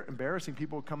was embarrassing.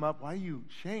 People would come up, why are you,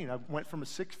 Shane? I went from a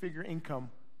 6-figure income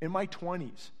in my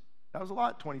 20s. That was a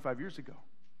lot 25 years ago.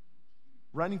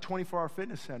 Running 24-hour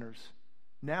fitness centers.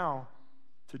 Now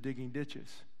to digging ditches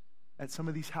at some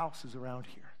of these houses around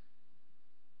here.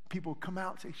 People would come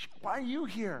out and say, why are you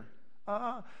here?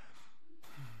 I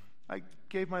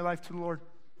gave my life to the Lord.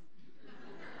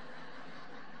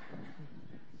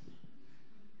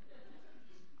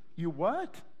 You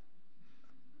what?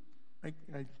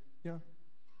 Yeah.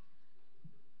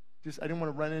 I didn't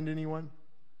want to run into anyone.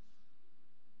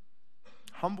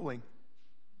 Humbling.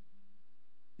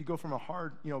 You go from a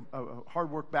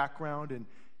hard work background,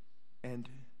 and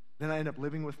then I end up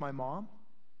living with my mom.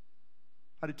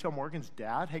 I had to tell Morgan's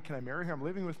dad, hey, can I marry her? I'm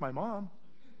living with my mom.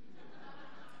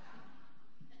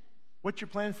 What's your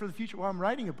plan for the future? Well, I'm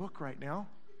writing a book right now.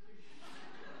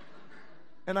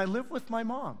 And I live with my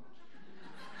mom.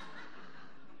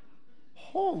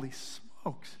 Holy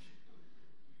smokes.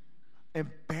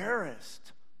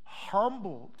 Embarrassed,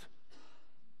 humbled,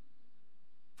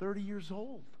 30 years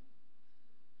old.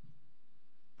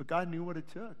 But God knew what it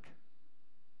took.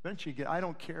 Eventually, I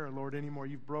don't care, Lord, anymore.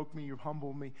 You've broke me, you've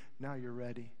humbled me. Now you're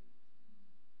ready.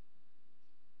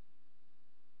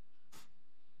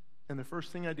 And the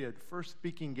first thing I did, first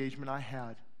speaking engagement I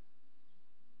had,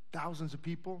 thousands of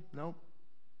people, nope.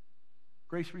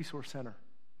 Grace Resource Center,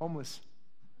 homeless.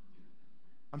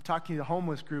 I'm talking to the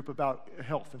homeless group about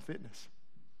health and fitness.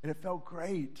 And it felt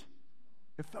great.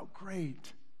 It felt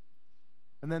great.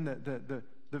 And then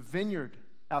the Vineyard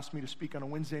asked me to speak on a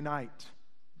Wednesday night.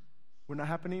 Would not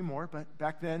happen anymore, but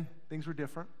back then, things were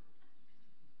different.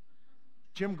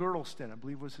 Jim Girdleston, I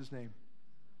believe was his name.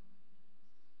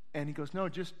 And he goes, no,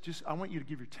 just I want you to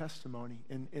give your testimony.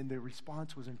 And the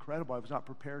response was incredible. I was not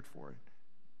prepared for it.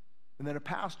 And then a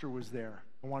pastor was there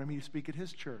and wanted me to speak at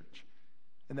his church.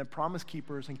 And then Promise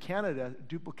Keepers in Canada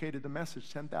duplicated the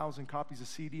message, 10,000 copies of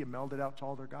CD, and mailed it out to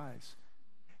all their guys.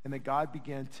 And then God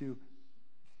began to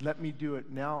let me do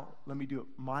it now. Let me do it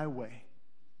my way.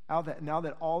 Now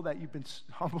that all that you've been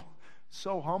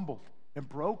so humbled and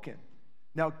broken.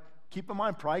 Now, keep in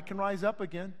mind, pride can rise up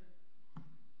again,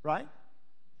 right?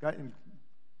 God, and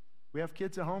we have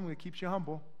kids at home that keeps you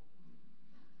humble.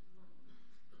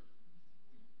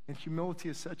 And humility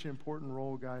is such an important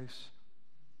role, guys.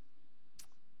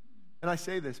 And I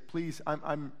say this, please,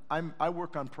 I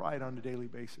work on pride on a daily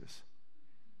basis.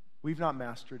 We've not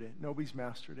mastered it. Nobody's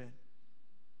mastered it.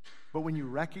 But when you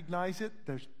recognize it,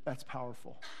 that's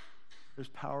powerful. There's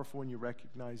powerful when you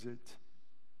recognize it.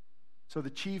 So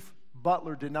the chief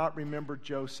butler did not remember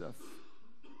Joseph.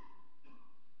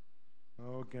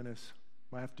 Oh, goodness.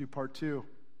 Might have to do part 2.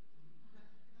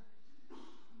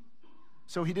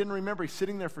 So he didn't remember. He's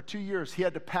sitting there for 2 years. He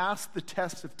had to pass the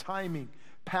test of timing.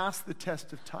 Pass the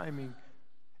test of timing.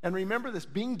 And remember this,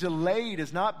 being delayed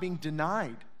is not being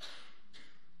denied.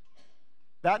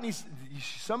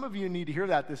 Some of you need to hear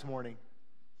that this morning.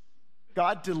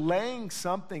 God delaying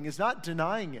something is not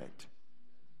denying it.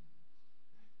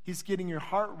 He's getting your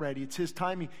heart ready. It's his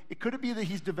timing. Could it be that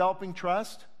he's developing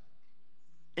trust?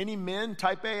 Any men,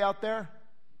 type A out there?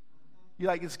 You're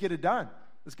like, let's get it done.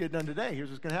 Let's get it done today. Here's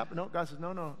what's going to happen. No, God says,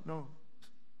 no.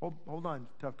 Hold on,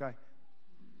 tough guy.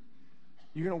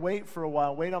 You're going to wait for a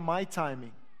while. Wait on my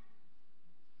timing.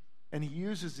 And he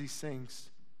uses these things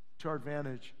to our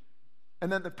advantage.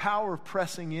 And then the power of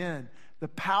pressing in. The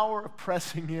power of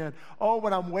pressing in. Oh,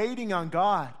 when I'm waiting on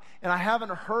God and I haven't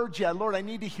heard yet, Lord, I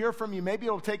need to hear from you. Maybe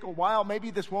it'll take a while.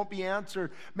 Maybe this won't be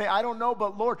answered. I don't know,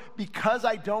 but Lord, because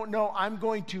I don't know, I'm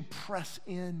going to press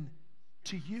in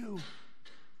to you.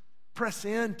 Press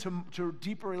in to a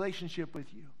deeper relationship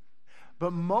with you.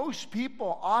 But most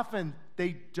people, often,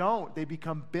 they don't. They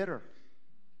become bitter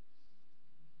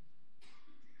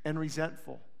and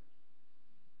resentful.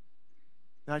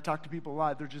 And I talk to people a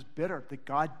lot. They're just bitter that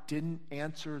God didn't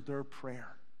answer their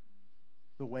prayer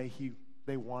the way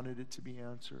they wanted it to be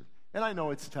answered. And I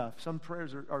know it's tough. Some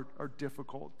prayers are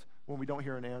difficult when we don't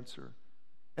hear an answer.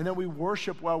 And then we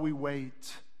worship while we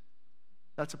wait.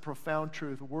 That's a profound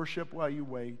truth. Worship while you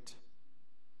wait.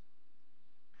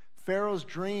 Pharaoh's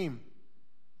dream,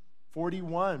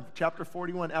 chapter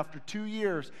 41. After 2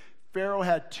 years, Pharaoh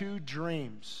had 2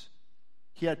 dreams.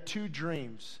 He had 2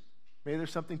 dreams. Maybe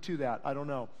there's something to that. I don't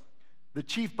know. The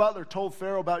chief butler told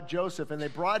Pharaoh about Joseph, and they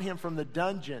brought him from the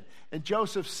dungeon. And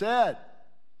Joseph said,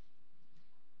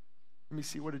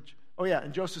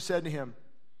 and Joseph said to him,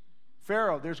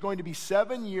 Pharaoh, there's going to be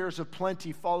 7 years of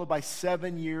plenty followed by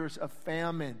 7 years of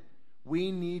famine.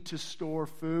 We need to store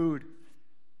food.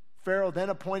 Pharaoh then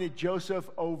appointed Joseph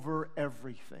over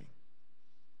everything.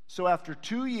 So after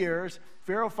 2 years,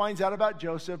 Pharaoh finds out about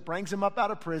Joseph, brings him up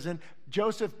out of prison.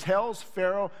 Joseph tells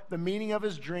Pharaoh the meaning of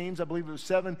his dreams. I believe it was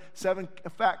seven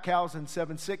fat cows and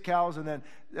 7 sick cows, and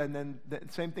then the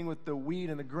same thing with the wheat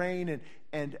and the grain.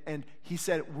 And he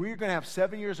said, we're going to have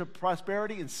 7 years of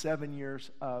prosperity and 7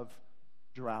 years of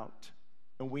drought.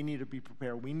 And we need to be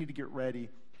prepared. We need to get ready.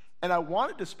 And I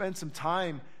wanted to spend some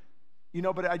time,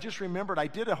 but I just remembered I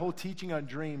did a whole teaching on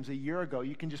dreams a year ago.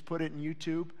 You can just put it in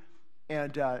YouTube.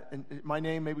 And my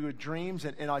name maybe with dreams,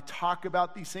 and I talk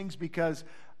about these things because,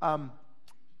 I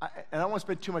don't want to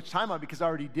spend too much time on it because I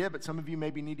already did, but some of you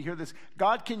maybe need to hear this.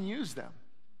 God can use them.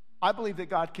 I believe that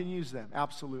God can use them,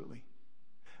 absolutely.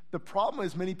 The problem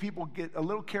is many people get a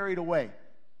little carried away.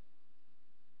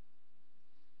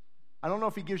 I don't know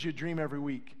if he gives you a dream every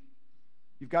week.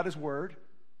 You've got his word.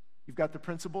 You've got the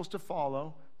principles to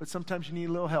follow, but sometimes you need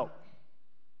a little help.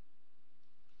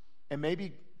 And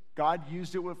maybe God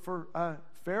used it for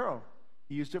Pharaoh.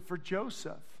 He used it for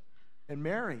Joseph and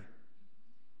Mary.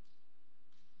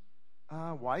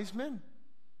 Wise men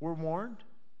were warned.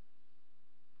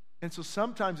 And so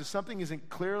sometimes if something isn't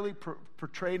clearly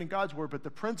portrayed in God's word, but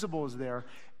the principle is there,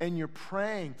 and you're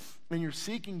praying and you're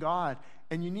seeking God,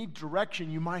 and you need direction,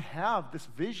 you might have this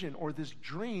vision or this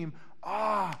dream.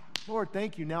 Lord,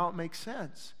 thank you. Now it makes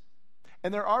sense.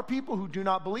 And there are people who do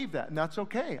not believe that, and that's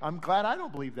okay. I'm glad I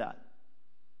don't believe that.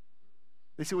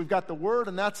 They say, we've got the word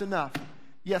and that's enough.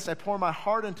 Yes, I pour my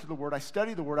heart into the word. I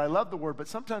study the word. I love the word, but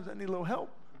sometimes I need a little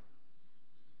help.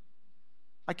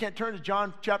 I can't turn to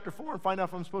John chapter 4 and find out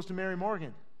if I'm supposed to marry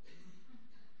Morgan.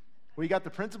 Well, you got the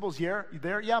principles here,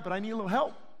 there, yeah, but I need a little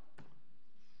help.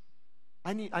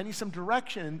 I need some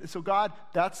direction. And so God,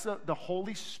 that's the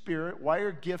Holy Spirit. Why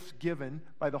are gifts given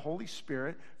by the Holy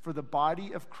Spirit for the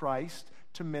body of Christ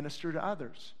to minister to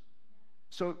others?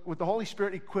 So with the Holy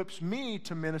Spirit equips me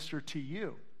to minister to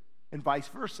you, and vice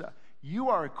versa. You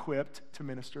are equipped to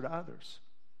minister to others.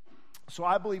 So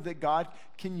I believe that God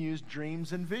can use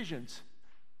dreams and visions.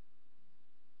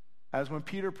 As when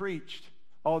Peter preached,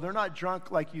 they're not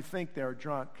drunk like you think they're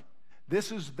drunk.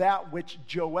 This is that which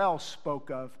Joel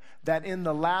spoke of, that in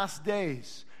the last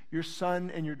days your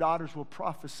son and your daughters will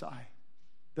prophesy.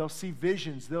 They'll see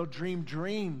visions. They'll dream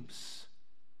dreams.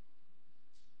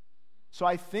 So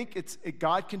I think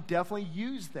God can definitely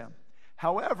use them.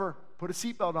 However, put a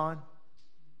seatbelt on.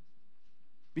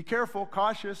 Be careful,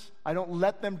 cautious. I don't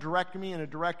let them direct me in a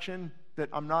direction that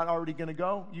I'm not already going to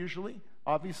go, usually.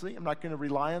 Obviously, I'm not going to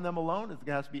rely on them alone. It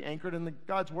has to be anchored in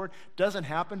God's word. Doesn't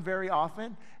happen very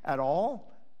often at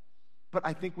all. But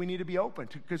I think we need to be open.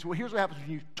 Because here's what happens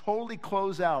when you totally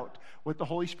close out what the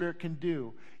Holy Spirit can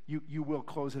do. You will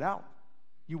close it out.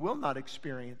 You will not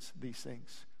experience these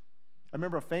things. I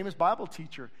remember a famous Bible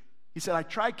teacher. He said, I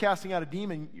tried casting out a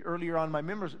demon earlier on in my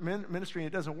ministry, and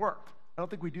it doesn't work. I don't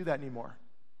think we do that anymore.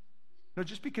 No,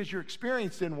 just because your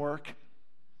experience didn't work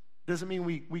doesn't mean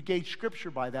we gauge Scripture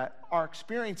by that. Our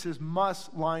experiences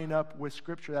must line up with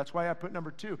Scripture. That's why I put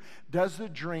number 2. Does the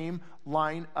dream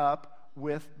line up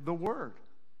with the Word?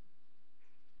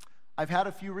 I've had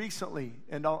a few recently,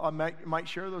 and I might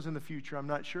share those in the future. I'm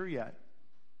not sure yet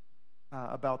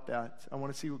about that. I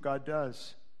want to see what God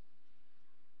does.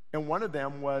 And one of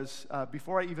them was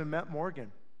before I even met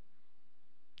Morgan.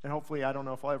 And hopefully, I don't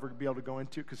know if I'll ever be able to go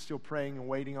into it because still praying and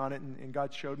waiting on it, and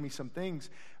God showed me some things.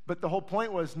 But the whole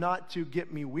point was not to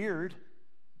get me weird.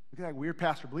 Look at that weird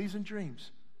pastor, believes in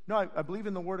dreams. No, I believe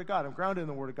in the Word of God. I'm grounded in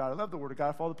the Word of God. I love the Word of God.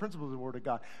 I follow the principles of the Word of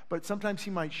God. But sometimes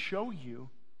He might show you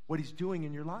what He's doing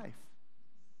in your life.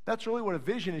 That's really what a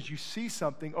vision is. You see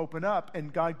something open up,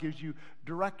 and God gives you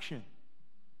direction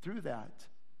through that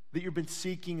you've been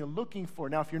seeking and looking for.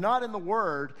 Now, if you're not in the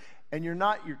Word and you're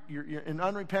in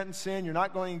unrepentant sin, you're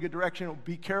not going in a good direction,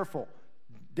 be careful.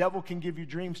 Devil can give you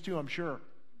dreams too, I'm sure.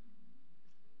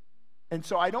 And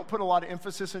so I don't put a lot of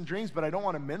emphasis in dreams, but I don't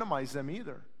want to minimize them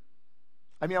either.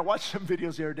 I mean, I watched some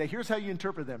videos the other day. Here's how you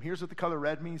interpret them. Here's what the color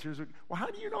red means. Well, how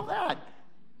do you know that?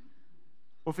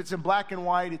 Well, if it's in black and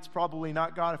white, it's probably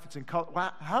not God. If it's in color,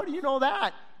 well, how do you know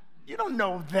that? You don't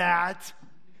know that.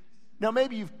 Now,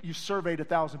 maybe you've surveyed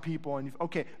 1,000 people, and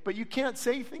but you can't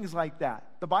say things like that.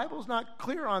 The Bible's not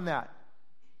clear on that.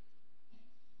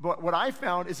 But what I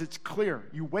found is it's clear.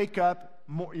 You wake up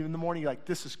in the morning, you're like,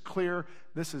 this is clear,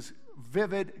 this is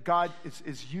vivid. God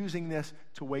is using this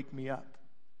to wake me up.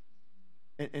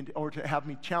 or to have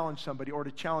me challenge somebody or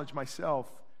to challenge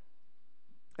myself.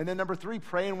 And then number 3,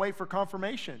 pray and wait for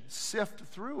confirmation. Sift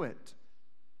through it.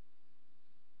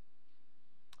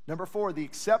 Number 4, the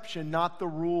exception, not the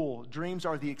rule. Dreams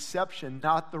are the exception,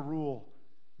 not the rule.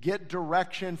 Get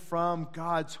direction from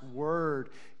God's word.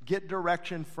 Get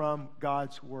direction from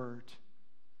God's word.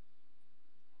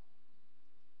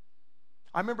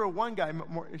 I remember one guy,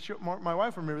 my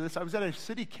wife remember this. I was at a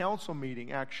city council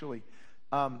meeting, actually,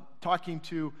 talking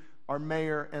to our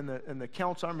mayor and the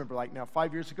council. I remember like now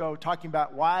 5 years ago, talking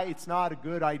about why it's not a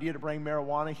good idea to bring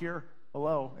marijuana here.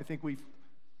 Hello, I think we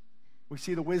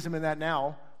see the wisdom in that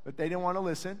now, but they didn't want to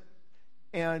listen.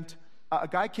 And a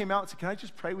guy came out and said, "Can I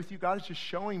just pray with you? God is just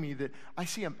showing me that I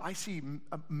see a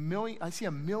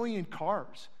million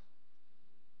cars."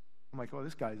 I'm like, "Oh,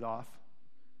 this guy's off."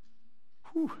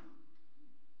 Whew.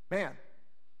 Man.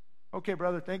 Okay,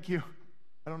 brother, thank you.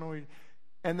 I don't know.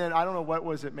 And then I don't know, what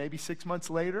was it? Maybe 6 months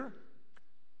later,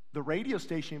 the radio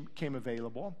station came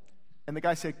available, and the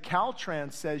guy said,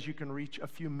 "Caltrans says you can reach a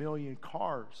few million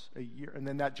cars a year." And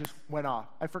then that just went off.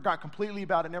 I forgot completely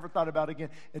about it, never thought about it again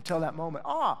until that moment.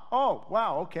 Oh,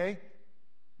 wow, okay.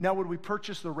 Now, would we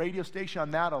purchase the radio station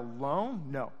on that alone?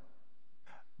 No.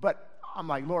 But I'm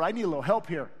like, "Lord, I need a little help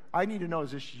here. I need to know,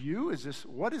 is this you?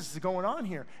 What is going on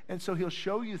here?" And so he'll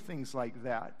show you things like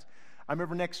that. I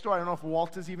remember next door, I don't know if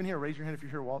Walt is even here. Raise your hand if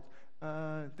you're here, Walt. You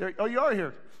are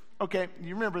here. Okay,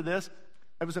 you remember this.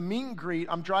 It was a meet and greet.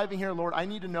 I'm driving here, "Lord, I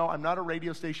need to know. I'm not a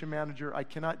radio station manager. I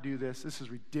cannot do this. This is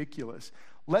ridiculous.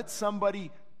 Let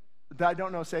somebody that I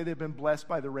don't know say they've been blessed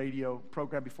by the radio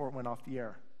program before it went off the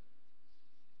air."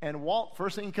 And Walt,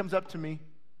 first thing he comes up to me,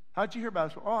 "How'd you hear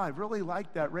about it?" "Oh, I really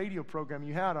liked that radio program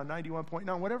you had on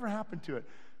 91.9. Whatever happened to it?"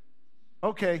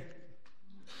 "Okay,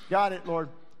 got it, Lord.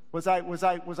 Was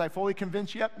I fully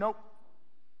convinced yet?" "Nope.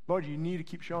 Lord, you need to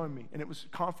keep showing me." And it was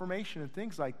confirmation and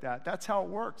things like that. That's how it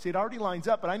works. See, it already lines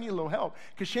up, but I need a little help.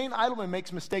 Because Shane Idleman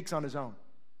makes mistakes on his own.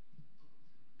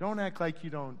 Don't act like you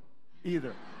don't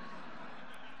either.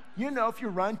 If you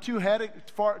run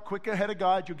quick ahead of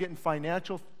God, you'll get in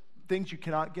financial things you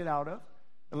cannot get out of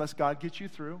unless God gets you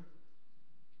through.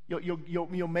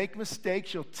 You'll make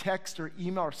mistakes. You'll text or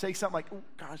email or say something like, "Oh,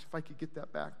 gosh, if I could get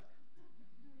that back."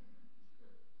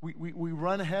 We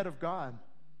run ahead of God.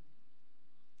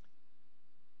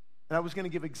 And I was going to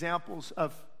give examples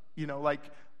of,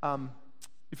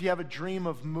 if you have a dream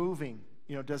of moving,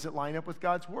 does it line up with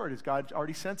God's word? Is God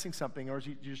already sensing something, or is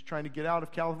he just trying to get out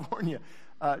of California?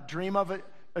 Dream of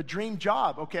a dream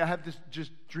job. Okay, I have this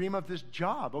just dream of this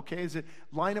job. Okay, is it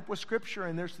line up with Scripture?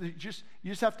 And you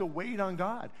just have to wait on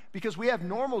God, because we have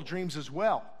normal dreams as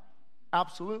well.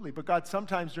 Absolutely. But God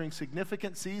sometimes during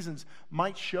significant seasons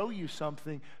might show you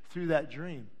something through that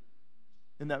dream,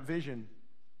 in that vision.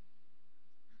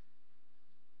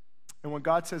 And when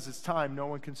God says it's time, no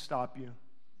one can stop you.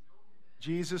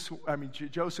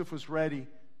 Joseph was ready,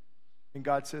 and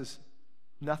God says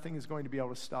nothing is going to be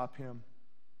able to stop him.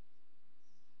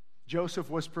 Joseph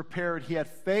was prepared. He had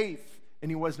faith,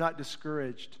 and he was not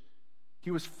discouraged.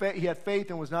 He had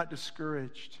faith and was not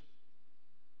discouraged.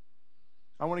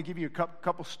 I want to give you a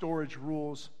couple storage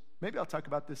rules. Maybe I'll talk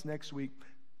about this next week.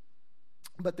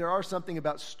 But there are something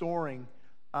about storing.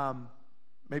 I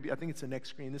think it's the next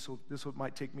screen. This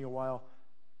might take me a while.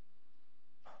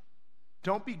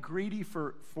 Don't be greedy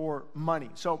for money.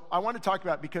 So I want to talk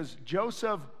about, because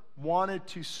Joseph wanted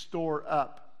to store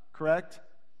up, correct?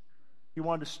 He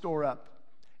wanted to store up.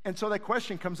 And so that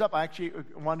question comes up. I actually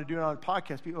wanted to do it on a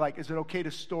podcast. People are like, is it okay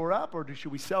to store up, or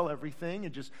should we sell everything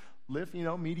and just live,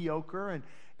 mediocre? And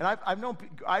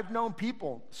I've known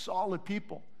people, solid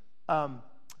people,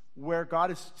 where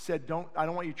God has said, I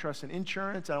don't want you to trust in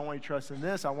insurance. I don't want you to trust in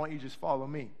this. I want you to just follow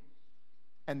me.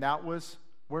 And that was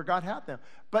where God had them.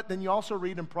 But then you also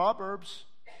read in Proverbs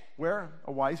where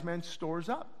a wise man stores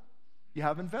up. You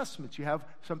have investments. You have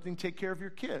something to take care of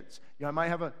your kids. I might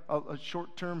have a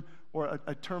short-term or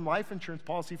a term life insurance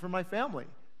policy for my family,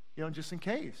 just in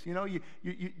case.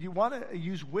 You want to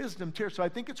use wisdom too. So I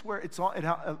think it's where it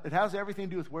has everything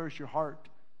to do with where's your heart.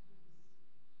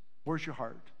 Where's your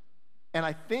heart? And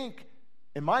I think,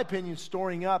 in my opinion,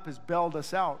 storing up has bailed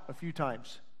us out a few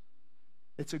times.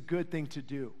 It's a good thing to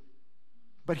do.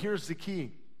 But here's the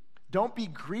key. Don't be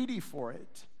greedy for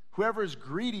it. Whoever is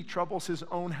greedy troubles his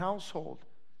own household.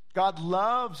 God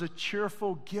loves a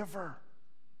cheerful giver.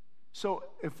 So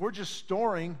if we're just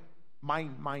storing,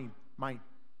 mine,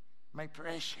 my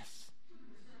precious.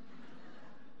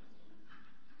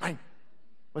 Mine.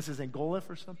 What's his name, Golif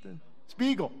or something?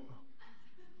 Spiegel.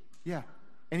 Yeah.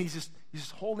 And he's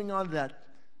just holding on to that.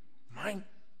 Mine.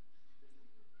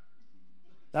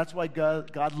 That's why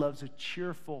God loves a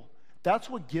cheerful. That's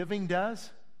what giving does.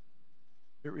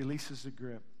 It releases the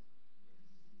grip.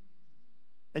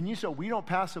 And you said, we don't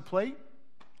pass a plate.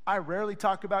 I rarely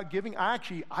talk about giving. I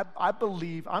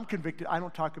believe, I'm convicted, I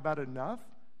don't talk about it enough.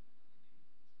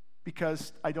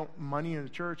 Because I don't money in the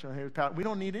church. And we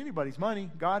don't need anybody's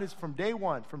money. God is from day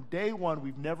one. From day one,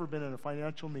 we've never been in a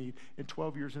financial need in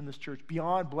 12 years in this church.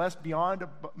 Blessed beyond a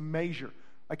measure.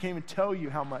 I can't even tell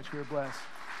you how much we're blessed.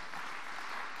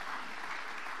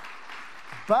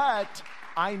 But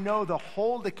I know the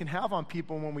hold it can have on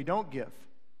people when we don't give.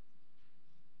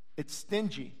 It's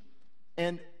stingy.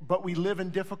 But we live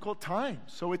in difficult times.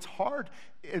 So it's hard.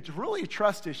 It's really a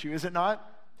trust issue, is it not?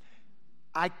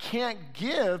 I can't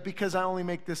give because I only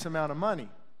make this amount of money.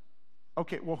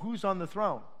 Okay, well, who's on the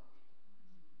throne?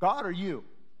 God or you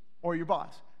or your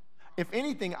boss? If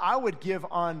anything, I would give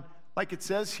on, like it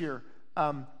says here,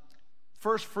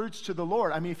 first fruits to the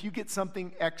Lord. I mean, if you get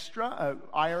something extra, an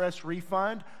IRS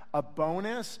refund, a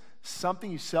bonus, something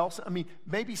you sell,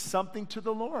 maybe something to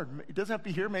the Lord. It doesn't have to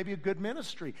be here, maybe a good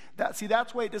ministry.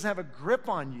 That's why it doesn't have a grip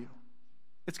on you.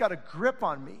 It's got a grip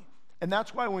on me. And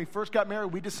that's why when we first got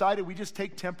married, we decided we just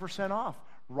take 10% off.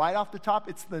 Right off the top,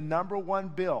 it's the number one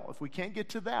bill. If we can't get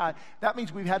to that, that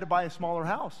means we've had to buy a smaller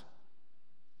house.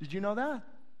 Did you know that?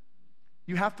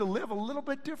 You have to live a little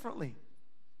bit differently.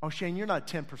 Oh, Shane, you're not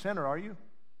 10%er, are you?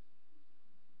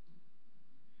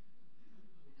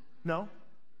 No.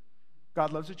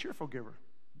 God loves a cheerful giver.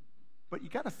 But you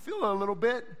got to feel it a little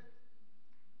bit.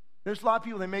 There's a lot of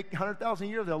people, they make $100,000 a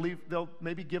year, they'll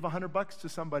maybe give $100 to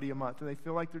somebody a month, and they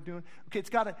feel like they're doing, okay,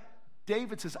 it's got to,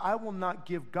 David says, I will not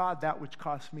give God that which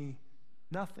costs me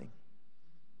nothing.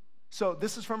 So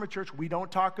this is from a church, we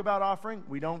don't talk about offering,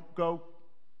 we don't go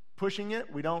pushing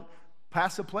it, we don't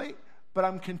pass a plate, but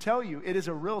I can tell you, it is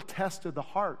a real test of the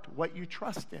heart, what you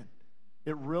trust in.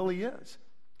 It really is.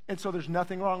 And so there's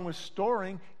nothing wrong with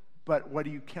storing, but what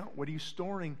do you count? What are you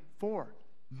storing for?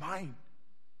 Mine.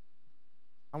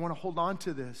 I want to hold on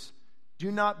to this. Do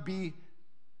not be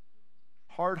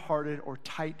hard-hearted or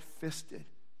tight-fisted.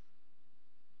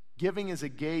 Giving is a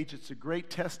gauge. It's a great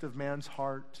test of man's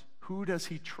heart. Who does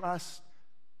he trust?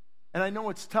 And I know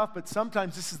it's tough, but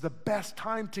sometimes this is the best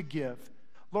time to give.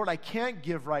 Lord, I can't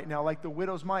give right now like the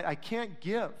widow's mite. I can't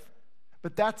give.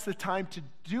 But that's the time to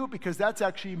do it because that's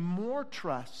actually more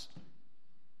trust.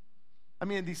 I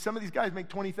mean, some of these guys make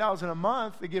 $20,000 a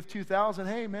month. They give $2,000.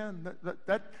 Hey, man,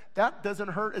 that doesn't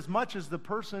hurt as much as the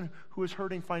person who is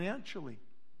hurting financially.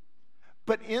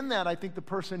 But in that, I think the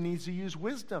person needs to use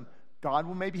wisdom. God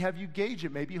will maybe have you gauge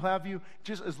it. Maybe he'll have you,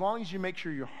 just as long as you make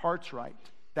sure your heart's right.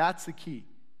 That's the key.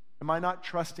 Am I not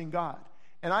trusting God?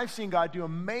 And I've seen God do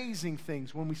amazing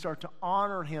things when we start to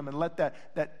honor him and let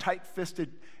that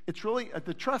tight-fisted, it's really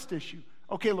the trust issue.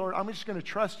 Okay, Lord, I'm just going to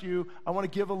trust you. I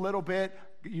want to give a little bit.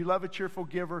 You love a cheerful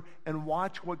giver. And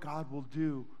watch what God will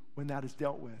do when that is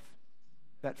dealt with.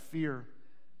 That fear.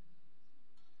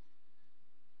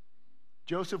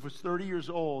 Joseph was 30 years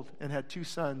old and had 2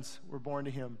 sons were born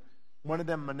to him. One of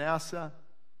them, Manasseh.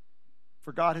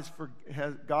 For God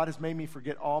has made me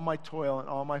forget all my toil and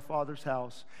all my father's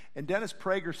house. And Dennis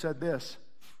Prager said this.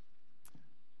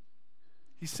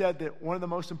 He said that one of the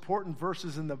most important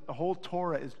verses in the whole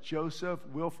Torah is Joseph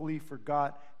willfully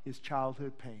forgot his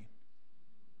childhood pain.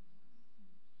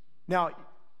 Now,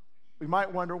 we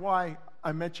might wonder why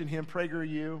I mentioned him, Prager,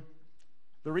 you.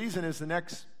 The reason is the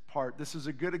next part. This is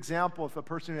a good example of a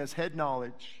person who has head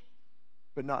knowledge,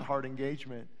 but not heart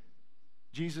engagement.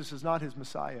 Jesus is not his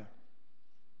Messiah.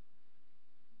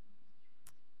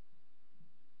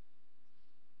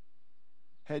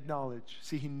 Head knowledge.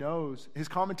 See, he knows. His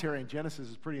commentary in Genesis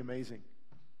is pretty amazing.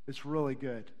 It's really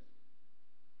good.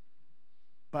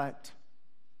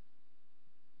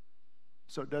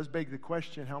 So it does beg the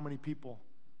question, how many people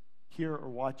here or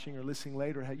watching or listening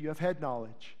later, you have head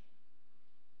knowledge,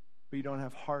 but you don't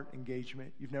have heart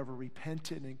engagement. You've never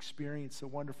repented and experienced the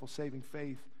wonderful saving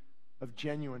faith of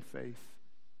genuine faith.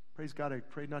 Praise God, I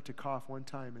prayed not to cough one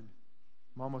time and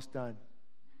I'm almost done.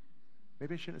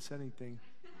 Maybe I shouldn't have said anything.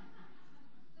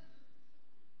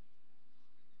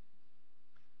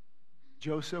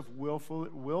 Joseph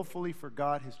willfully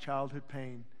forgot his childhood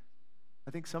pain.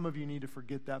 I think some of you need to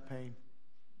forget that pain.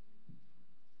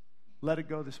 Let it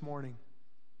go this morning.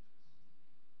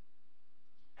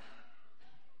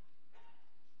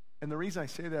 And the reason I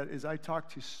say that is I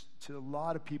talk to a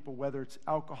lot of people, whether it's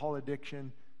alcohol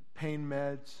addiction, pain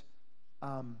meds,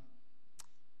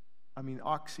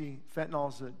 oxy,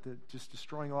 fentanyl's just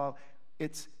destroying a lot.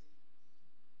 It's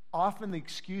often the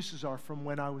excuses are from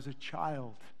when I was a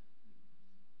child.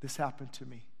 This happened to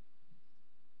me.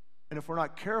 And if we're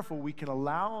not careful, we can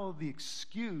allow the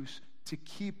excuse to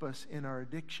keep us in our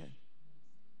addiction.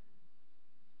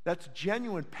 That's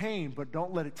genuine pain, but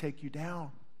don't let it take you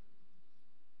down.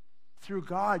 Through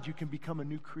God, you can become a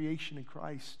new creation in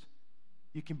Christ.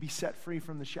 You can be set free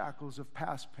from the shackles of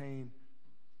past pain.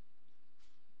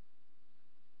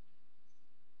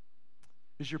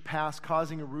 Is your past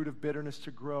causing a root of bitterness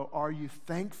to grow? Are you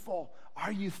thankful?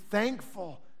 Are you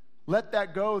thankful? Let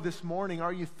that go this morning.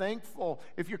 Are you thankful?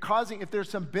 If there's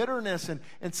some bitterness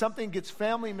and something gets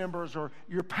family members or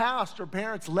your past or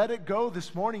parents, let it go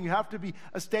this morning. You have to be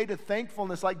a state of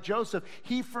thankfulness like Joseph.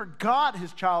 He forgot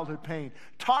his childhood pain.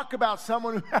 Talk about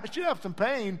someone who should have some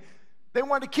pain. They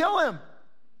wanted to kill him.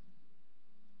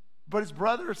 But his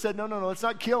brother said, no, let's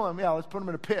not kill him. Yeah, let's put him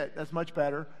in a pit. That's much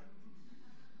better.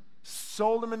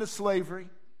 Sold him into slavery,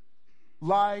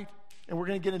 lied, and we're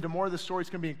going to get into more of the story. It's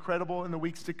going to be incredible in the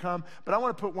weeks to come. But I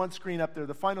want to put one screen up there,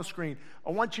 the final screen. I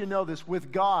want you to know this.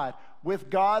 With God,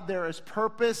 there is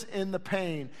purpose in the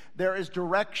pain. There is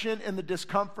direction in the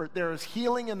discomfort. There is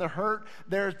healing in the hurt.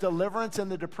 There is deliverance in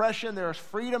the depression. There is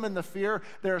freedom in the fear.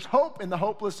 There is hope in the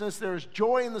hopelessness. There is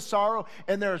joy in the sorrow.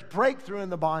 And there is breakthrough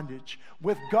in the bondage.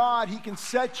 With God, He can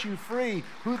set you free.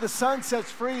 Who the Son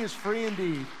sets free is free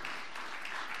indeed.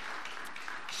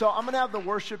 So I'm going to have the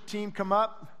worship team come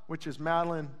up, which is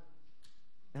Madeline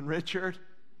and Richard.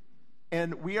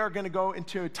 And we are going to go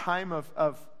into a time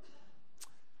of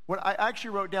what I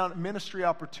actually wrote down, ministry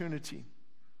opportunity.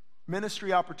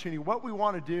 Ministry opportunity. What we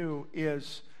want to do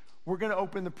is we're going to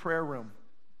open the prayer room.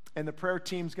 And the prayer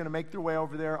team's going to make their way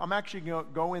over there. I'm actually going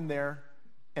to go in there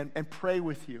and pray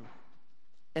with you.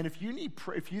 And if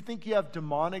you think you have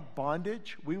demonic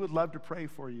bondage, we would love to pray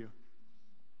for you.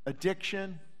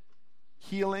 Addiction,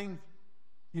 healing,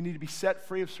 you need to be set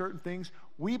free of certain things.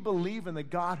 We believe in the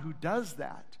God who does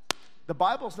that. The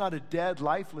Bible's not a dead,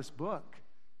 lifeless book.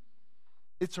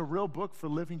 It's a real book for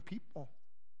living people.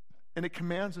 And it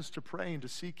commands us to pray and to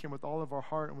seek Him with all of our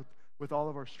heart and with all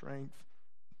of our strength.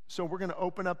 So we're going to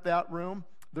open up that room.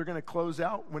 They're going to close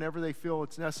out whenever they feel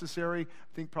it's necessary.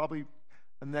 I think probably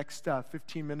the next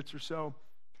 15 minutes or so,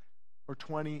 or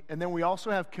 20. And then we also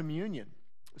have communion.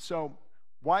 So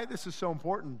why this is so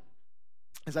important,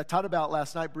 as I taught about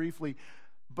last night briefly,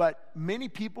 but many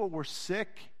people were sick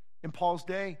in Paul's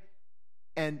day,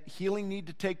 and healing needed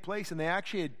to take place, and they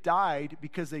actually had died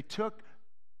because they took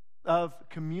of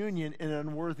communion in an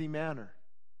unworthy manner,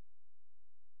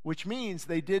 which means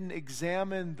they didn't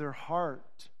examine their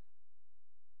heart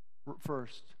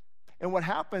first. And what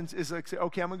happens is, like, say,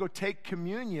 okay, I'm going to go take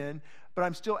communion, but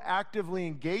I'm still actively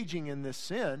engaging in this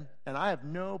sin, and I have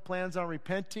no plans on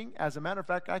repenting. As a matter of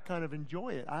fact, I kind of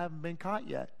enjoy it. I haven't been caught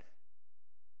yet.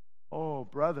 Oh,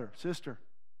 brother, sister,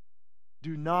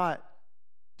 do not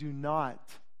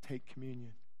take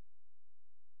communion.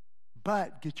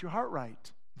 But get your heart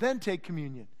right. Then take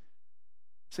communion.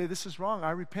 Say, this is wrong.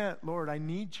 I repent. Lord, I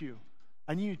need you.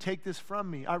 I need you to take this from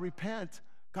me. I repent.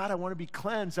 God, I want to be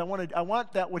cleansed. I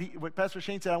want that, what Pastor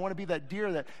Shane said, I want to be that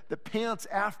deer that pants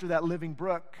after that living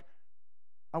brook.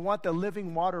 I want the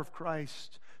living water of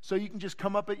Christ. So you can just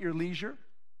come up at your leisure.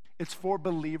 It's for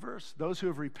believers, those who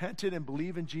have repented and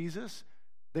believe in Jesus.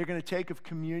 They're going to take of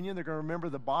communion. They're going to remember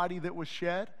the body that was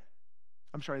shed.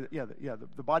 I'm sorry,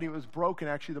 the body that was broken,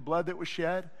 actually, the blood that was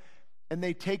shed. And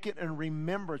they take it in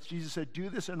remembrance. Jesus said, do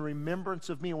this in remembrance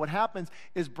of me. And what happens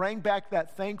is bring back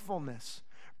that thankfulness.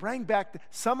 Bring back,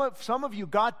 some of you,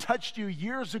 God touched you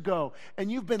years ago,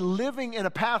 and you've been living in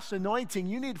a past anointing.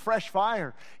 You need fresh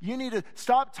fire. You need to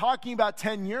stop talking about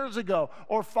 10 years ago,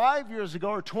 or 5 years ago,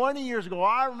 or 20 years ago.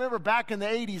 I remember back in the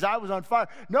 80s, I was on fire.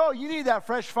 No, you need that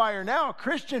fresh fire now. A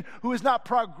Christian who is not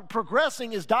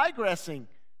progressing is digressing.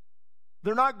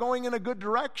 They're not going in a good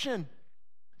direction.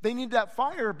 They need that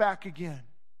fire back again.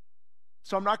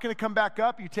 So I'm not going to come back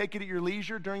up. You take it at your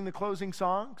leisure during the closing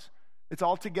songs. It's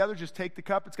all together. Just take the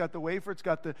cup. It's got the wafer. It's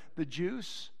got the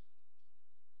juice.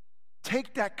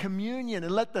 Take that communion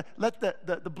and let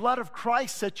the blood of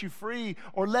Christ set you free,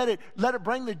 or let it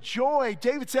bring the joy.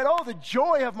 David said, oh, the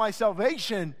joy of my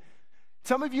salvation.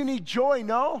 Some of you need joy,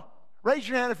 no? Raise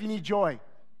your hand if you need joy.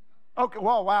 Okay,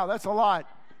 well, wow, that's a lot.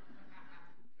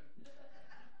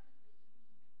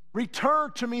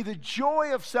 Return to me the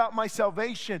joy of my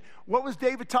salvation. What was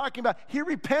David talking about? He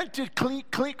repented,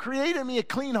 created in me a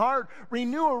clean heart,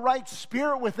 renew a right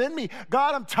spirit within me.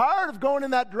 God, I'm tired of going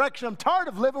in that direction. I'm tired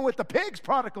of living with the pigs,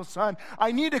 prodigal son.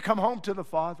 I need to come home to the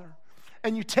Father.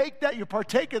 And you take that, you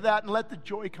partake of that, and let the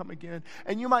joy come again.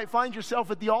 And you might find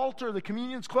yourself at the altar. The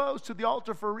communion's closed to the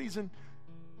altar for a reason.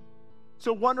 It's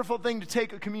a wonderful thing to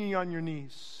take a communion on your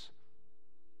knees.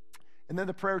 And then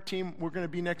the prayer team, we're going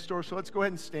to be next door. So let's go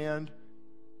ahead and stand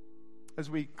as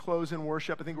we close in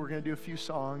worship. I think we're going to do a few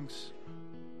songs.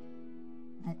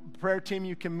 Prayer team,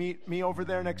 you can meet me over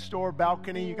there next door,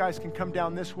 balcony. You guys can come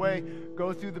down this way,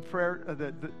 go through the prayer,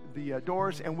 the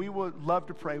doors, and we would love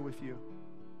to pray with you.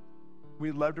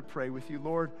 We'd love to pray with you.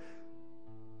 Lord,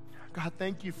 God,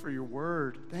 thank you for your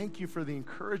word. Thank you for the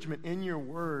encouragement in your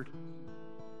word.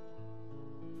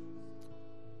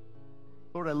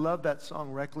 Lord, I love that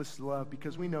song, Reckless Love,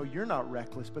 because we know you're not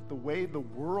reckless, but the way the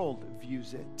world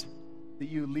views it, that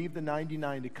you leave the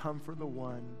 99 to come for the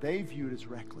one, they view it as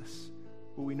reckless.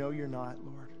 But we know you're not,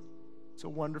 Lord. It's a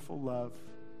wonderful love,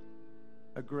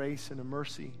 a grace and a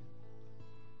mercy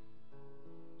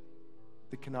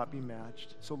that cannot be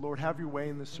matched. So, Lord, have your way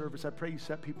in this service. I pray you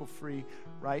set people free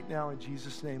right now in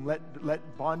Jesus' name.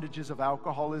 Let bondages of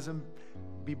alcoholism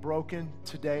be broken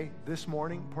today, this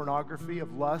morning. Pornography,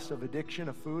 of lust, of addiction,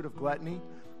 of food, of gluttony,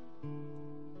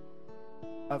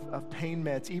 of pain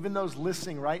meds. Even those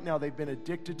listening right now, they've been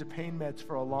addicted to pain meds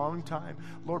for a long time.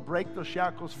 Lord, break those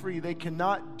shackles free. They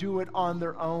cannot do it on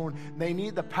their own. They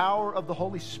need the power of the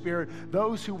Holy Spirit.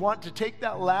 Those who want to take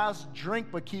that last drink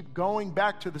but keep going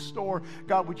back to the store,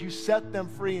 God, would you set them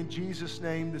free in Jesus'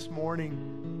 name this morning?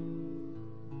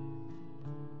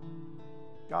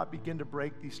 God, begin to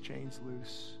break these chains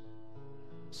loose.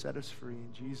 Set us free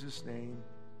in Jesus' name.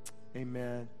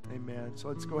 Amen. Amen. So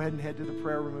let's go ahead and head to the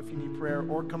prayer room if you need prayer,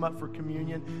 or come up for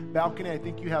communion. Balcony, I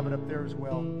think you have it up there as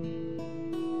well.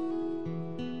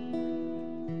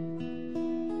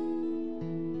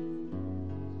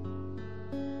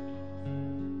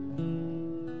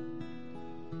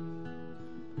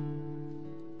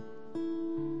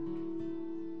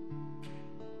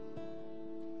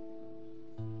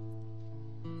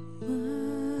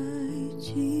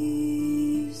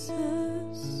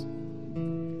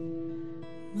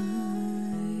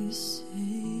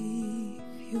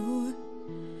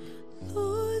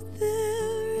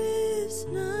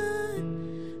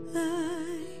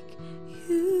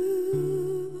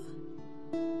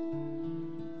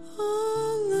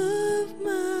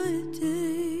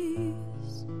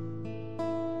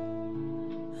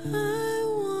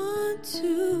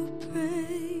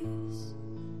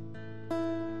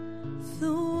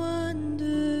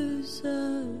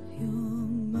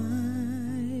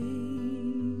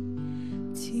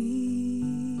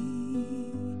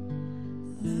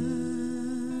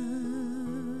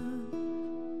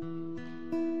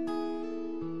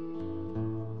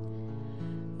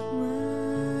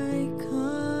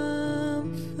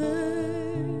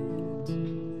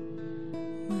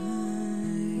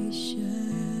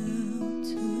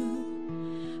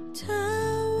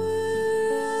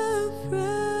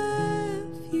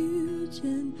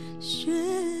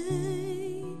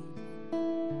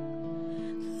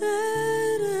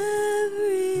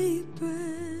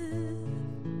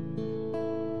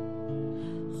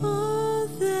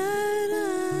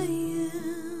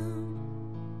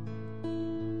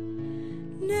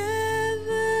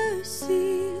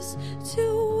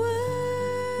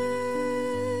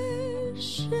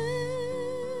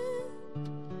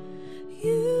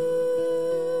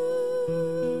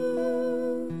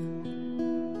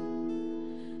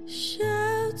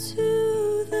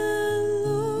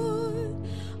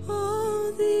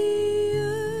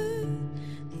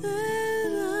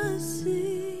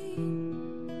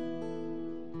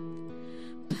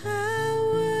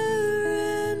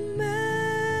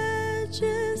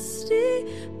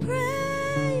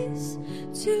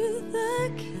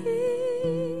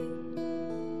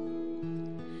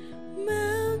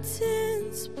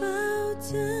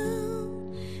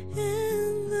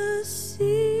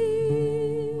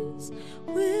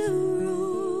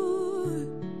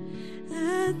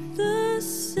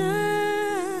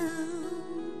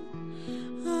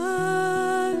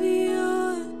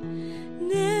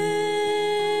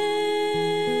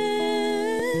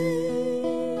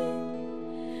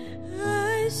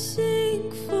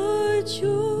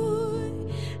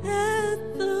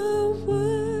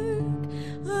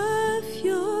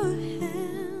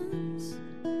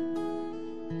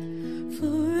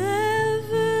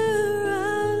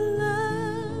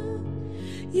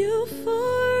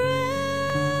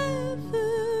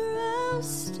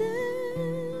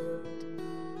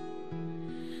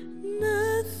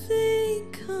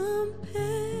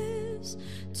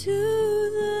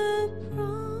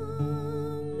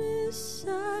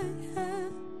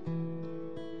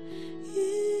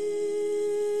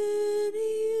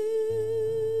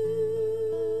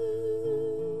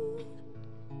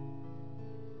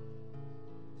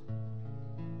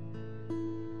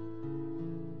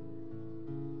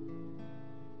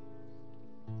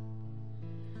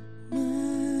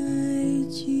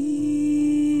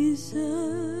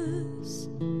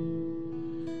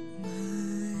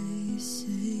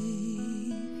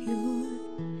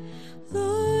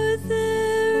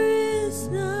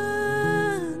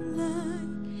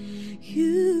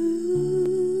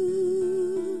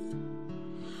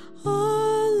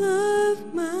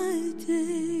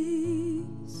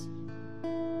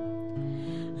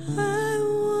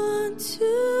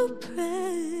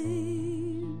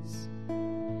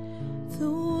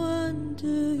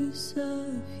 wonders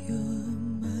of your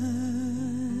mighty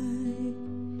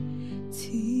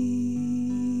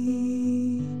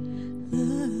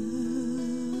love.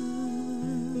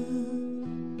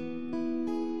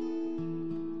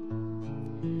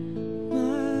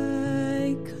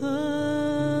 My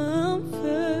comfort,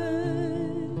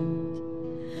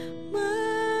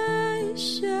 my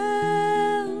shelter,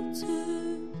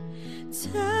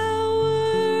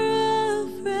 tower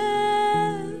of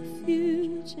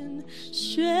refuge and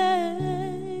strength.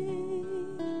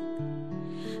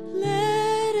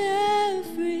 Let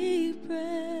every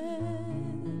breath,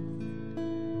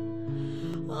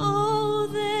 all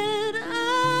that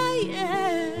I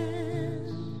am,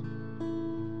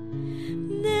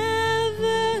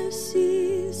 never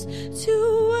cease to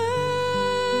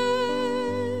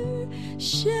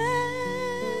worship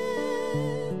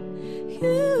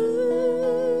you.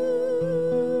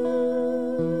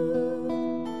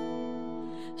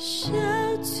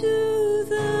 Shout to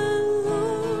the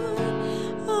Lord,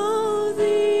 all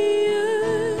the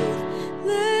earth,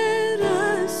 let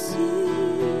us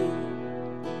see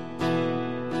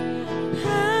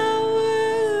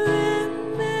power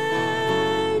and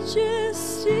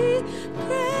majesty,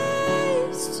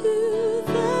 praise to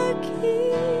the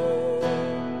King.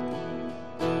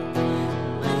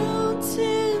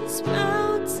 Mountains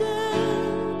bow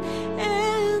down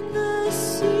and the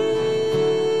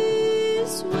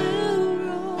seas will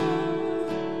roar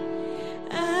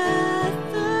at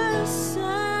the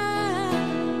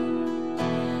sound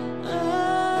of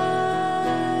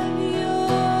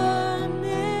your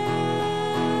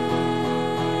name.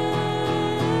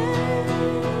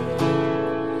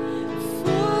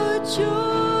 For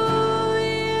joy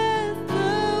at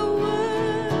the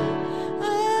work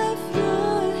of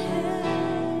your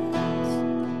hands.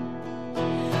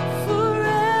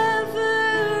 Forever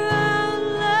I'll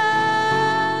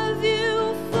love you,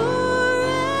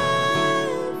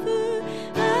 forever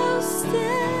I'll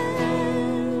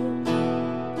stand.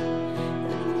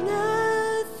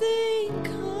 Nothing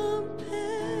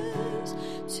compares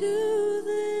to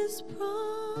this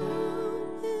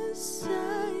promise I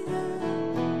have.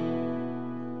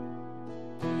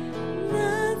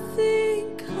 Nothing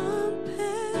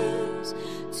compares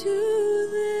to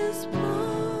this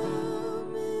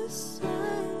promise I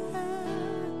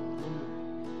have.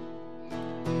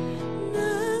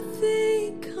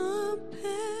 Nothing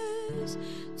compares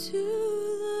to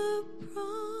the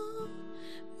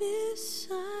promise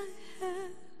I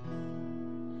have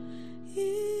in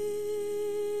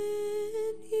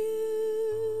you.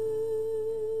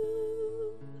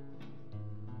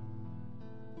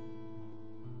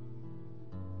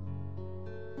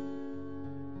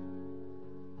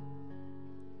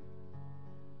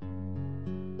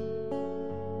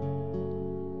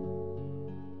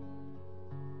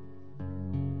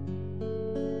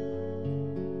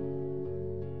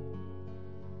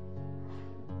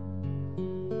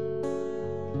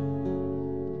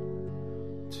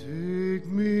 Take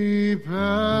me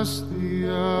past the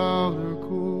outer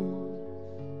court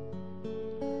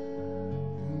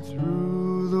and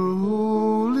through the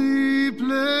holy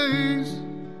place,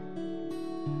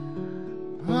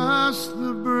 past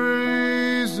the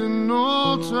brazen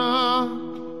altar.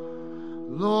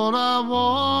 Lord, I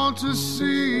want to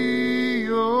see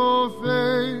your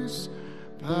face.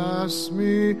 Pass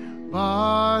me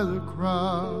by the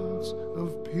crowds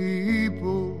of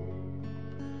people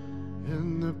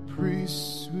and the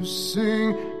priests who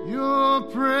sing your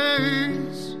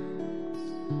praise.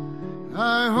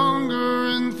 I hunger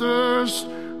and thirst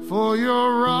for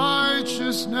your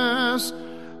righteousness,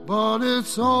 but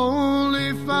it's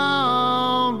only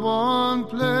found one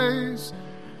place.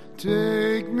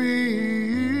 Take me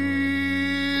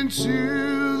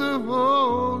into the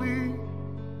holy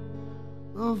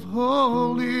of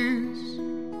holies.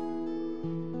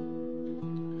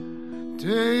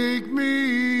 Take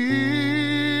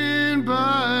me in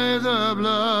by the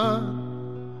blood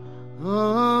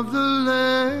of the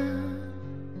Lamb.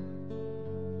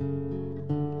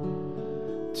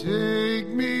 Take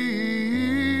me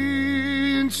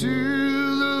into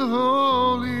the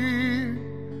holy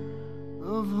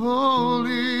of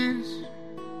holies.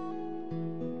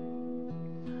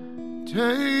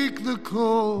 Take the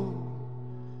coal,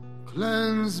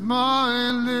 cleanse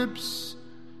my lips.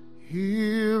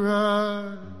 Here I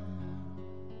am.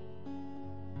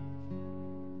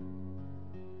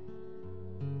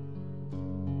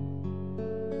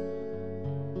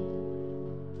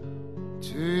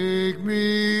 Take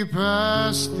me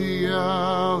past the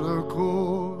outer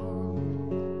court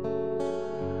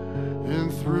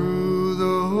and through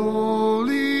the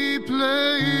holy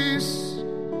place,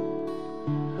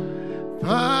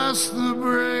 past the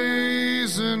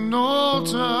brazen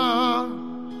altar.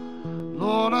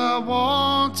 Lord, I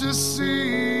want to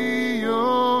see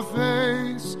your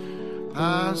face.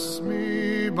 Pass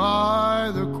me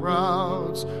by the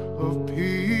crowds of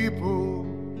people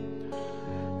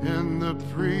and the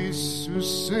priests who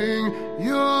sing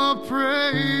your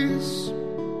praise.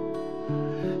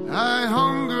 I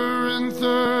hunger and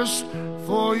thirst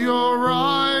for your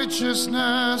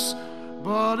righteousness,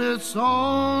 but it's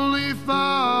only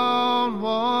found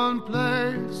one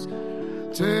place.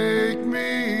 Take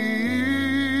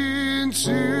me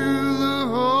into the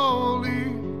Holy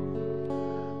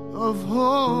of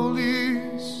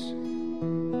Holies.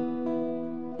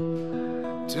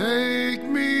 Take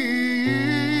me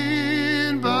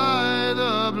in by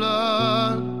the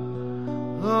blood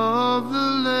of the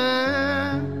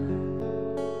Lamb.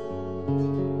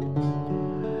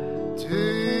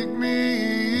 Take me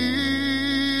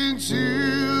into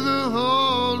the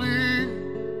Holy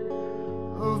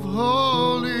of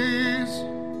Holies.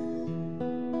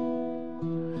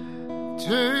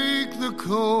 Take the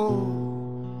coal,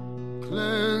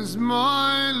 cleanse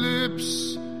my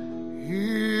lips.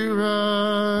 Here I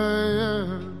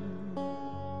am.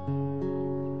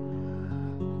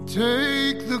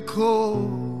 Take the coal,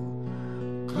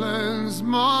 cleanse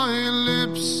my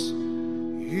lips.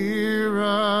 Here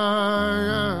I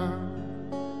am.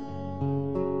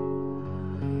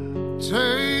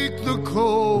 Take the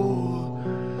coal,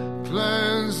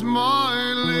 cleanse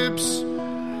my lips.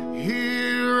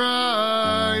 Here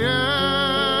I am.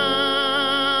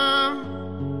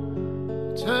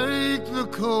 Take the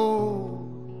coal,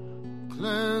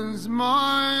 cleanse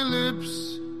my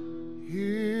lips.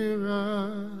 Here I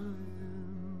am.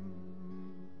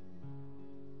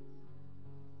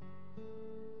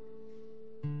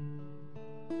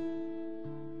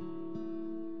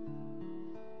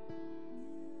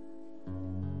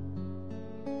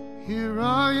 Here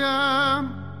I am.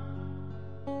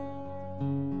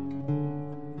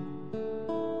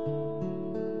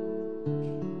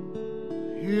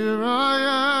 Here I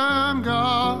am,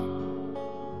 God.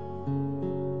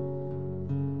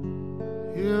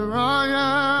 Here I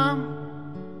am.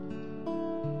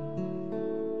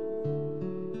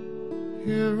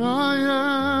 Here I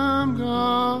am,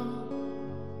 God.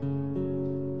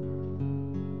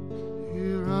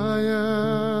 Here I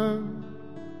am.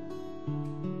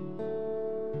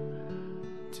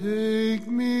 Take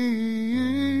me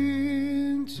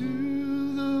into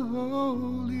the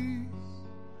holies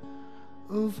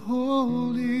of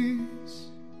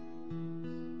holies.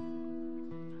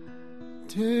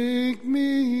 Take me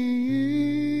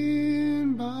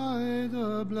in by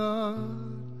the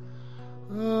blood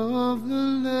of the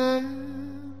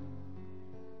Lamb.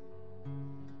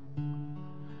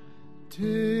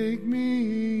 Take me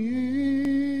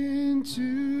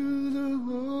into the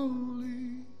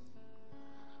Holy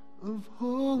of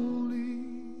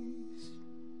Holies.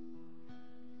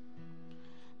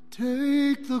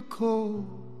 Take the coal,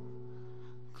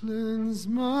 cleanse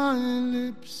my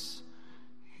lips.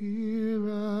 Here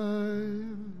I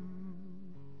am.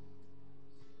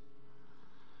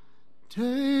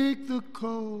 Take the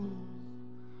coal,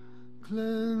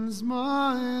 cleanse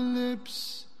my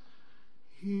lips.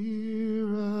 Here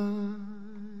I am.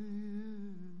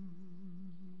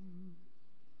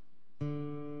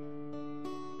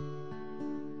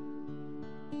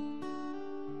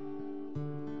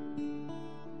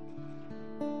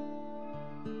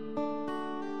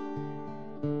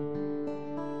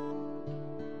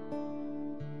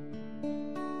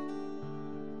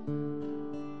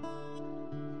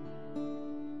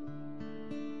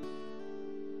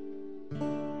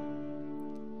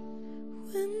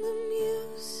 When the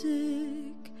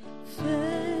music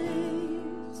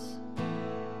fades,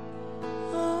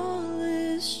 all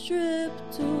is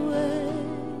stripped away,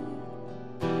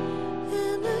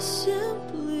 and I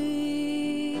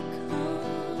simply come,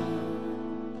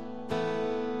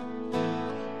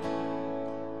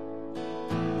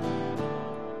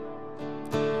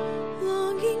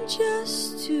 longing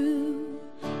just to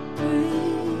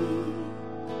breathe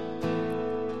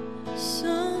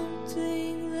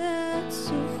something that's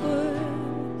of worth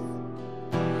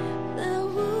that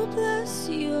will bless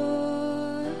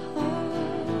your heart.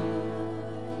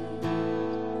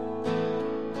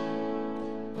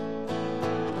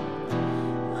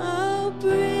 I'll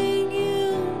bring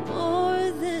you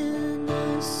more than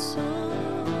a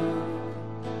song,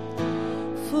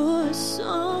 for a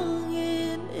song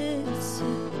in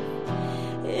itself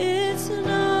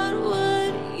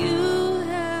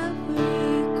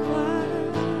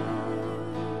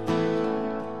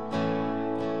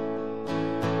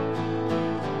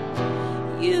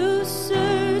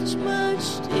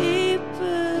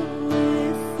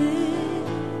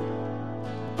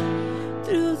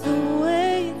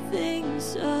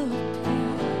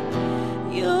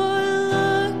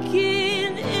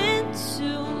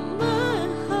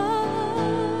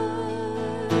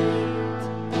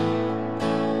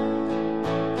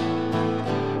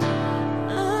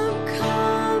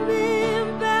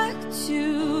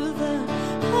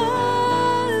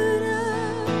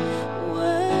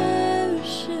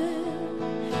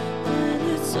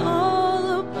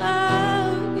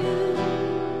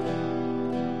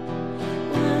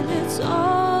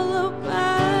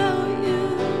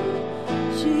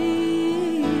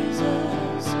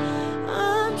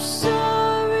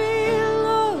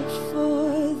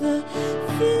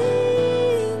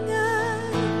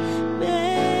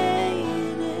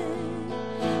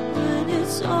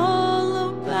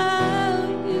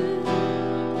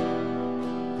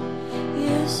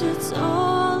Yes, it's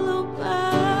all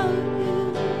about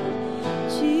you,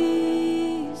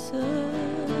 Jesus.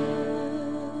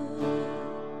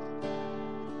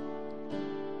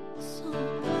 It's all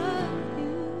about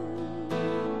you.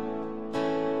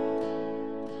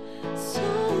 It's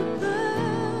all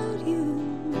about you.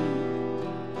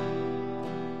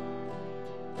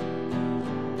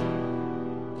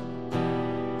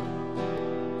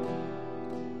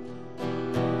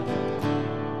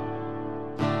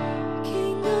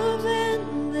 King of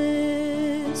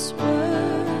endless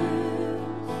worth,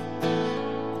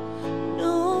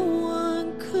 no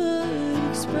one could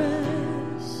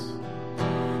express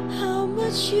how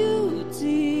much you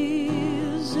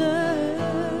deserve.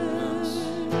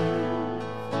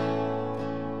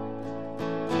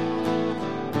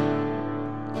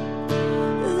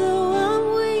 Though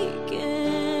I'm weak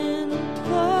and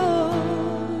poor,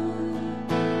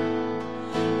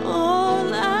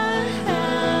 all I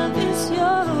have is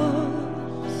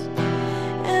yours.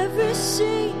 Every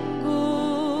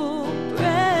single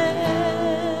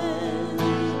breath,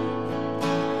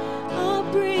 I'll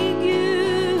bring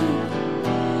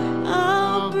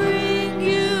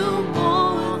you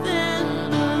more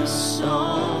than a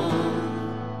song.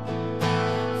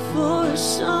 For a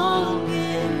song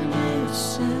in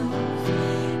itself,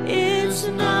 it's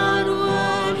not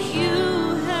what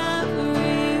you have required.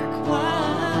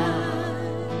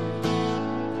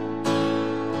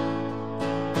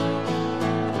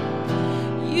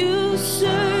 You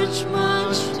search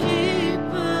much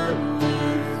deeper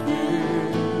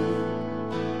within,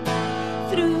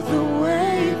 through the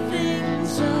way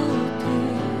things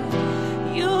appear.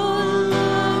 You're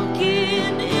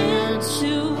looking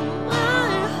into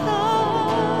my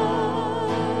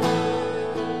heart.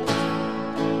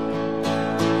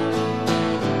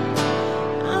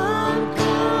 I'm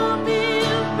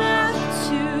coming back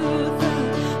to the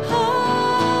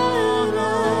heart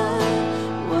of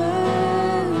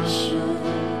worship,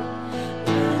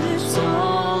 when it's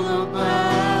all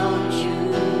about you,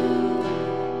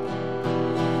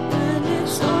 when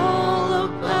it's all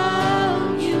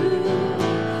about you,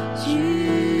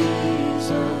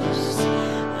 Jesus.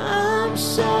 I'm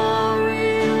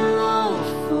sorry, Lord,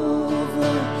 for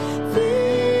the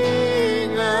thing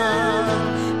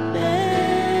I've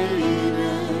made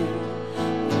it,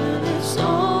 when it's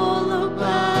all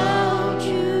about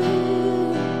you.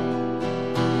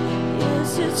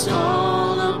 Yes, it's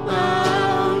all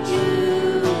about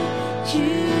you,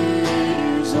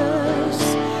 Jesus.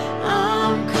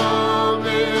 I'm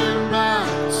coming back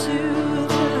to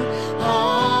the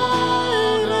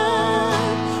heart of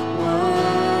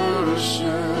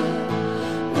worship,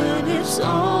 when it's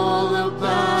all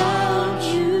about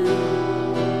you.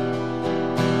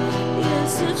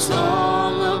 Yes, it's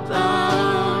all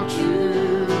about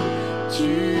you,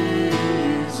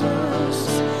 Jesus.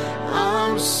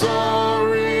 I'm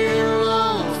sorry,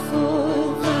 Lord,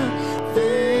 for the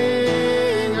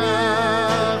thing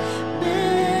I've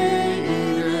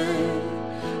made it,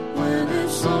 when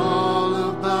it's all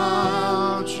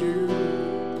about you.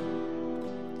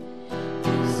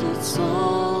 Yes, it's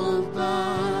all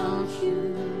about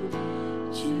you,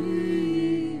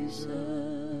 Jesus.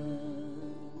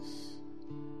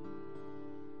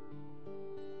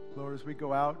 Lord, as we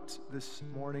go out this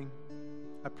morning,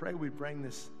 I pray we bring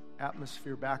this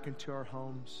atmosphere back into our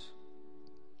homes.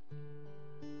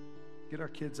 Get our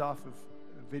kids off of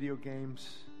video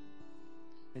games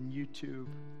and YouTube,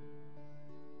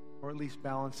 or at least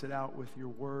balance it out with your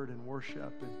word and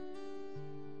worship.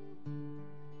 And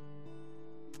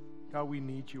God, we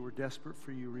need you. We're desperate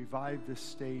for you. Revive this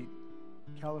state.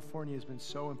 California has been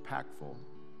so impactful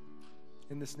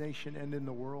in this nation and in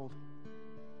the world.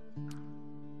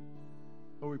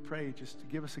 Lord, we pray just to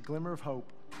give us a glimmer of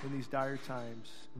hope in these dire times.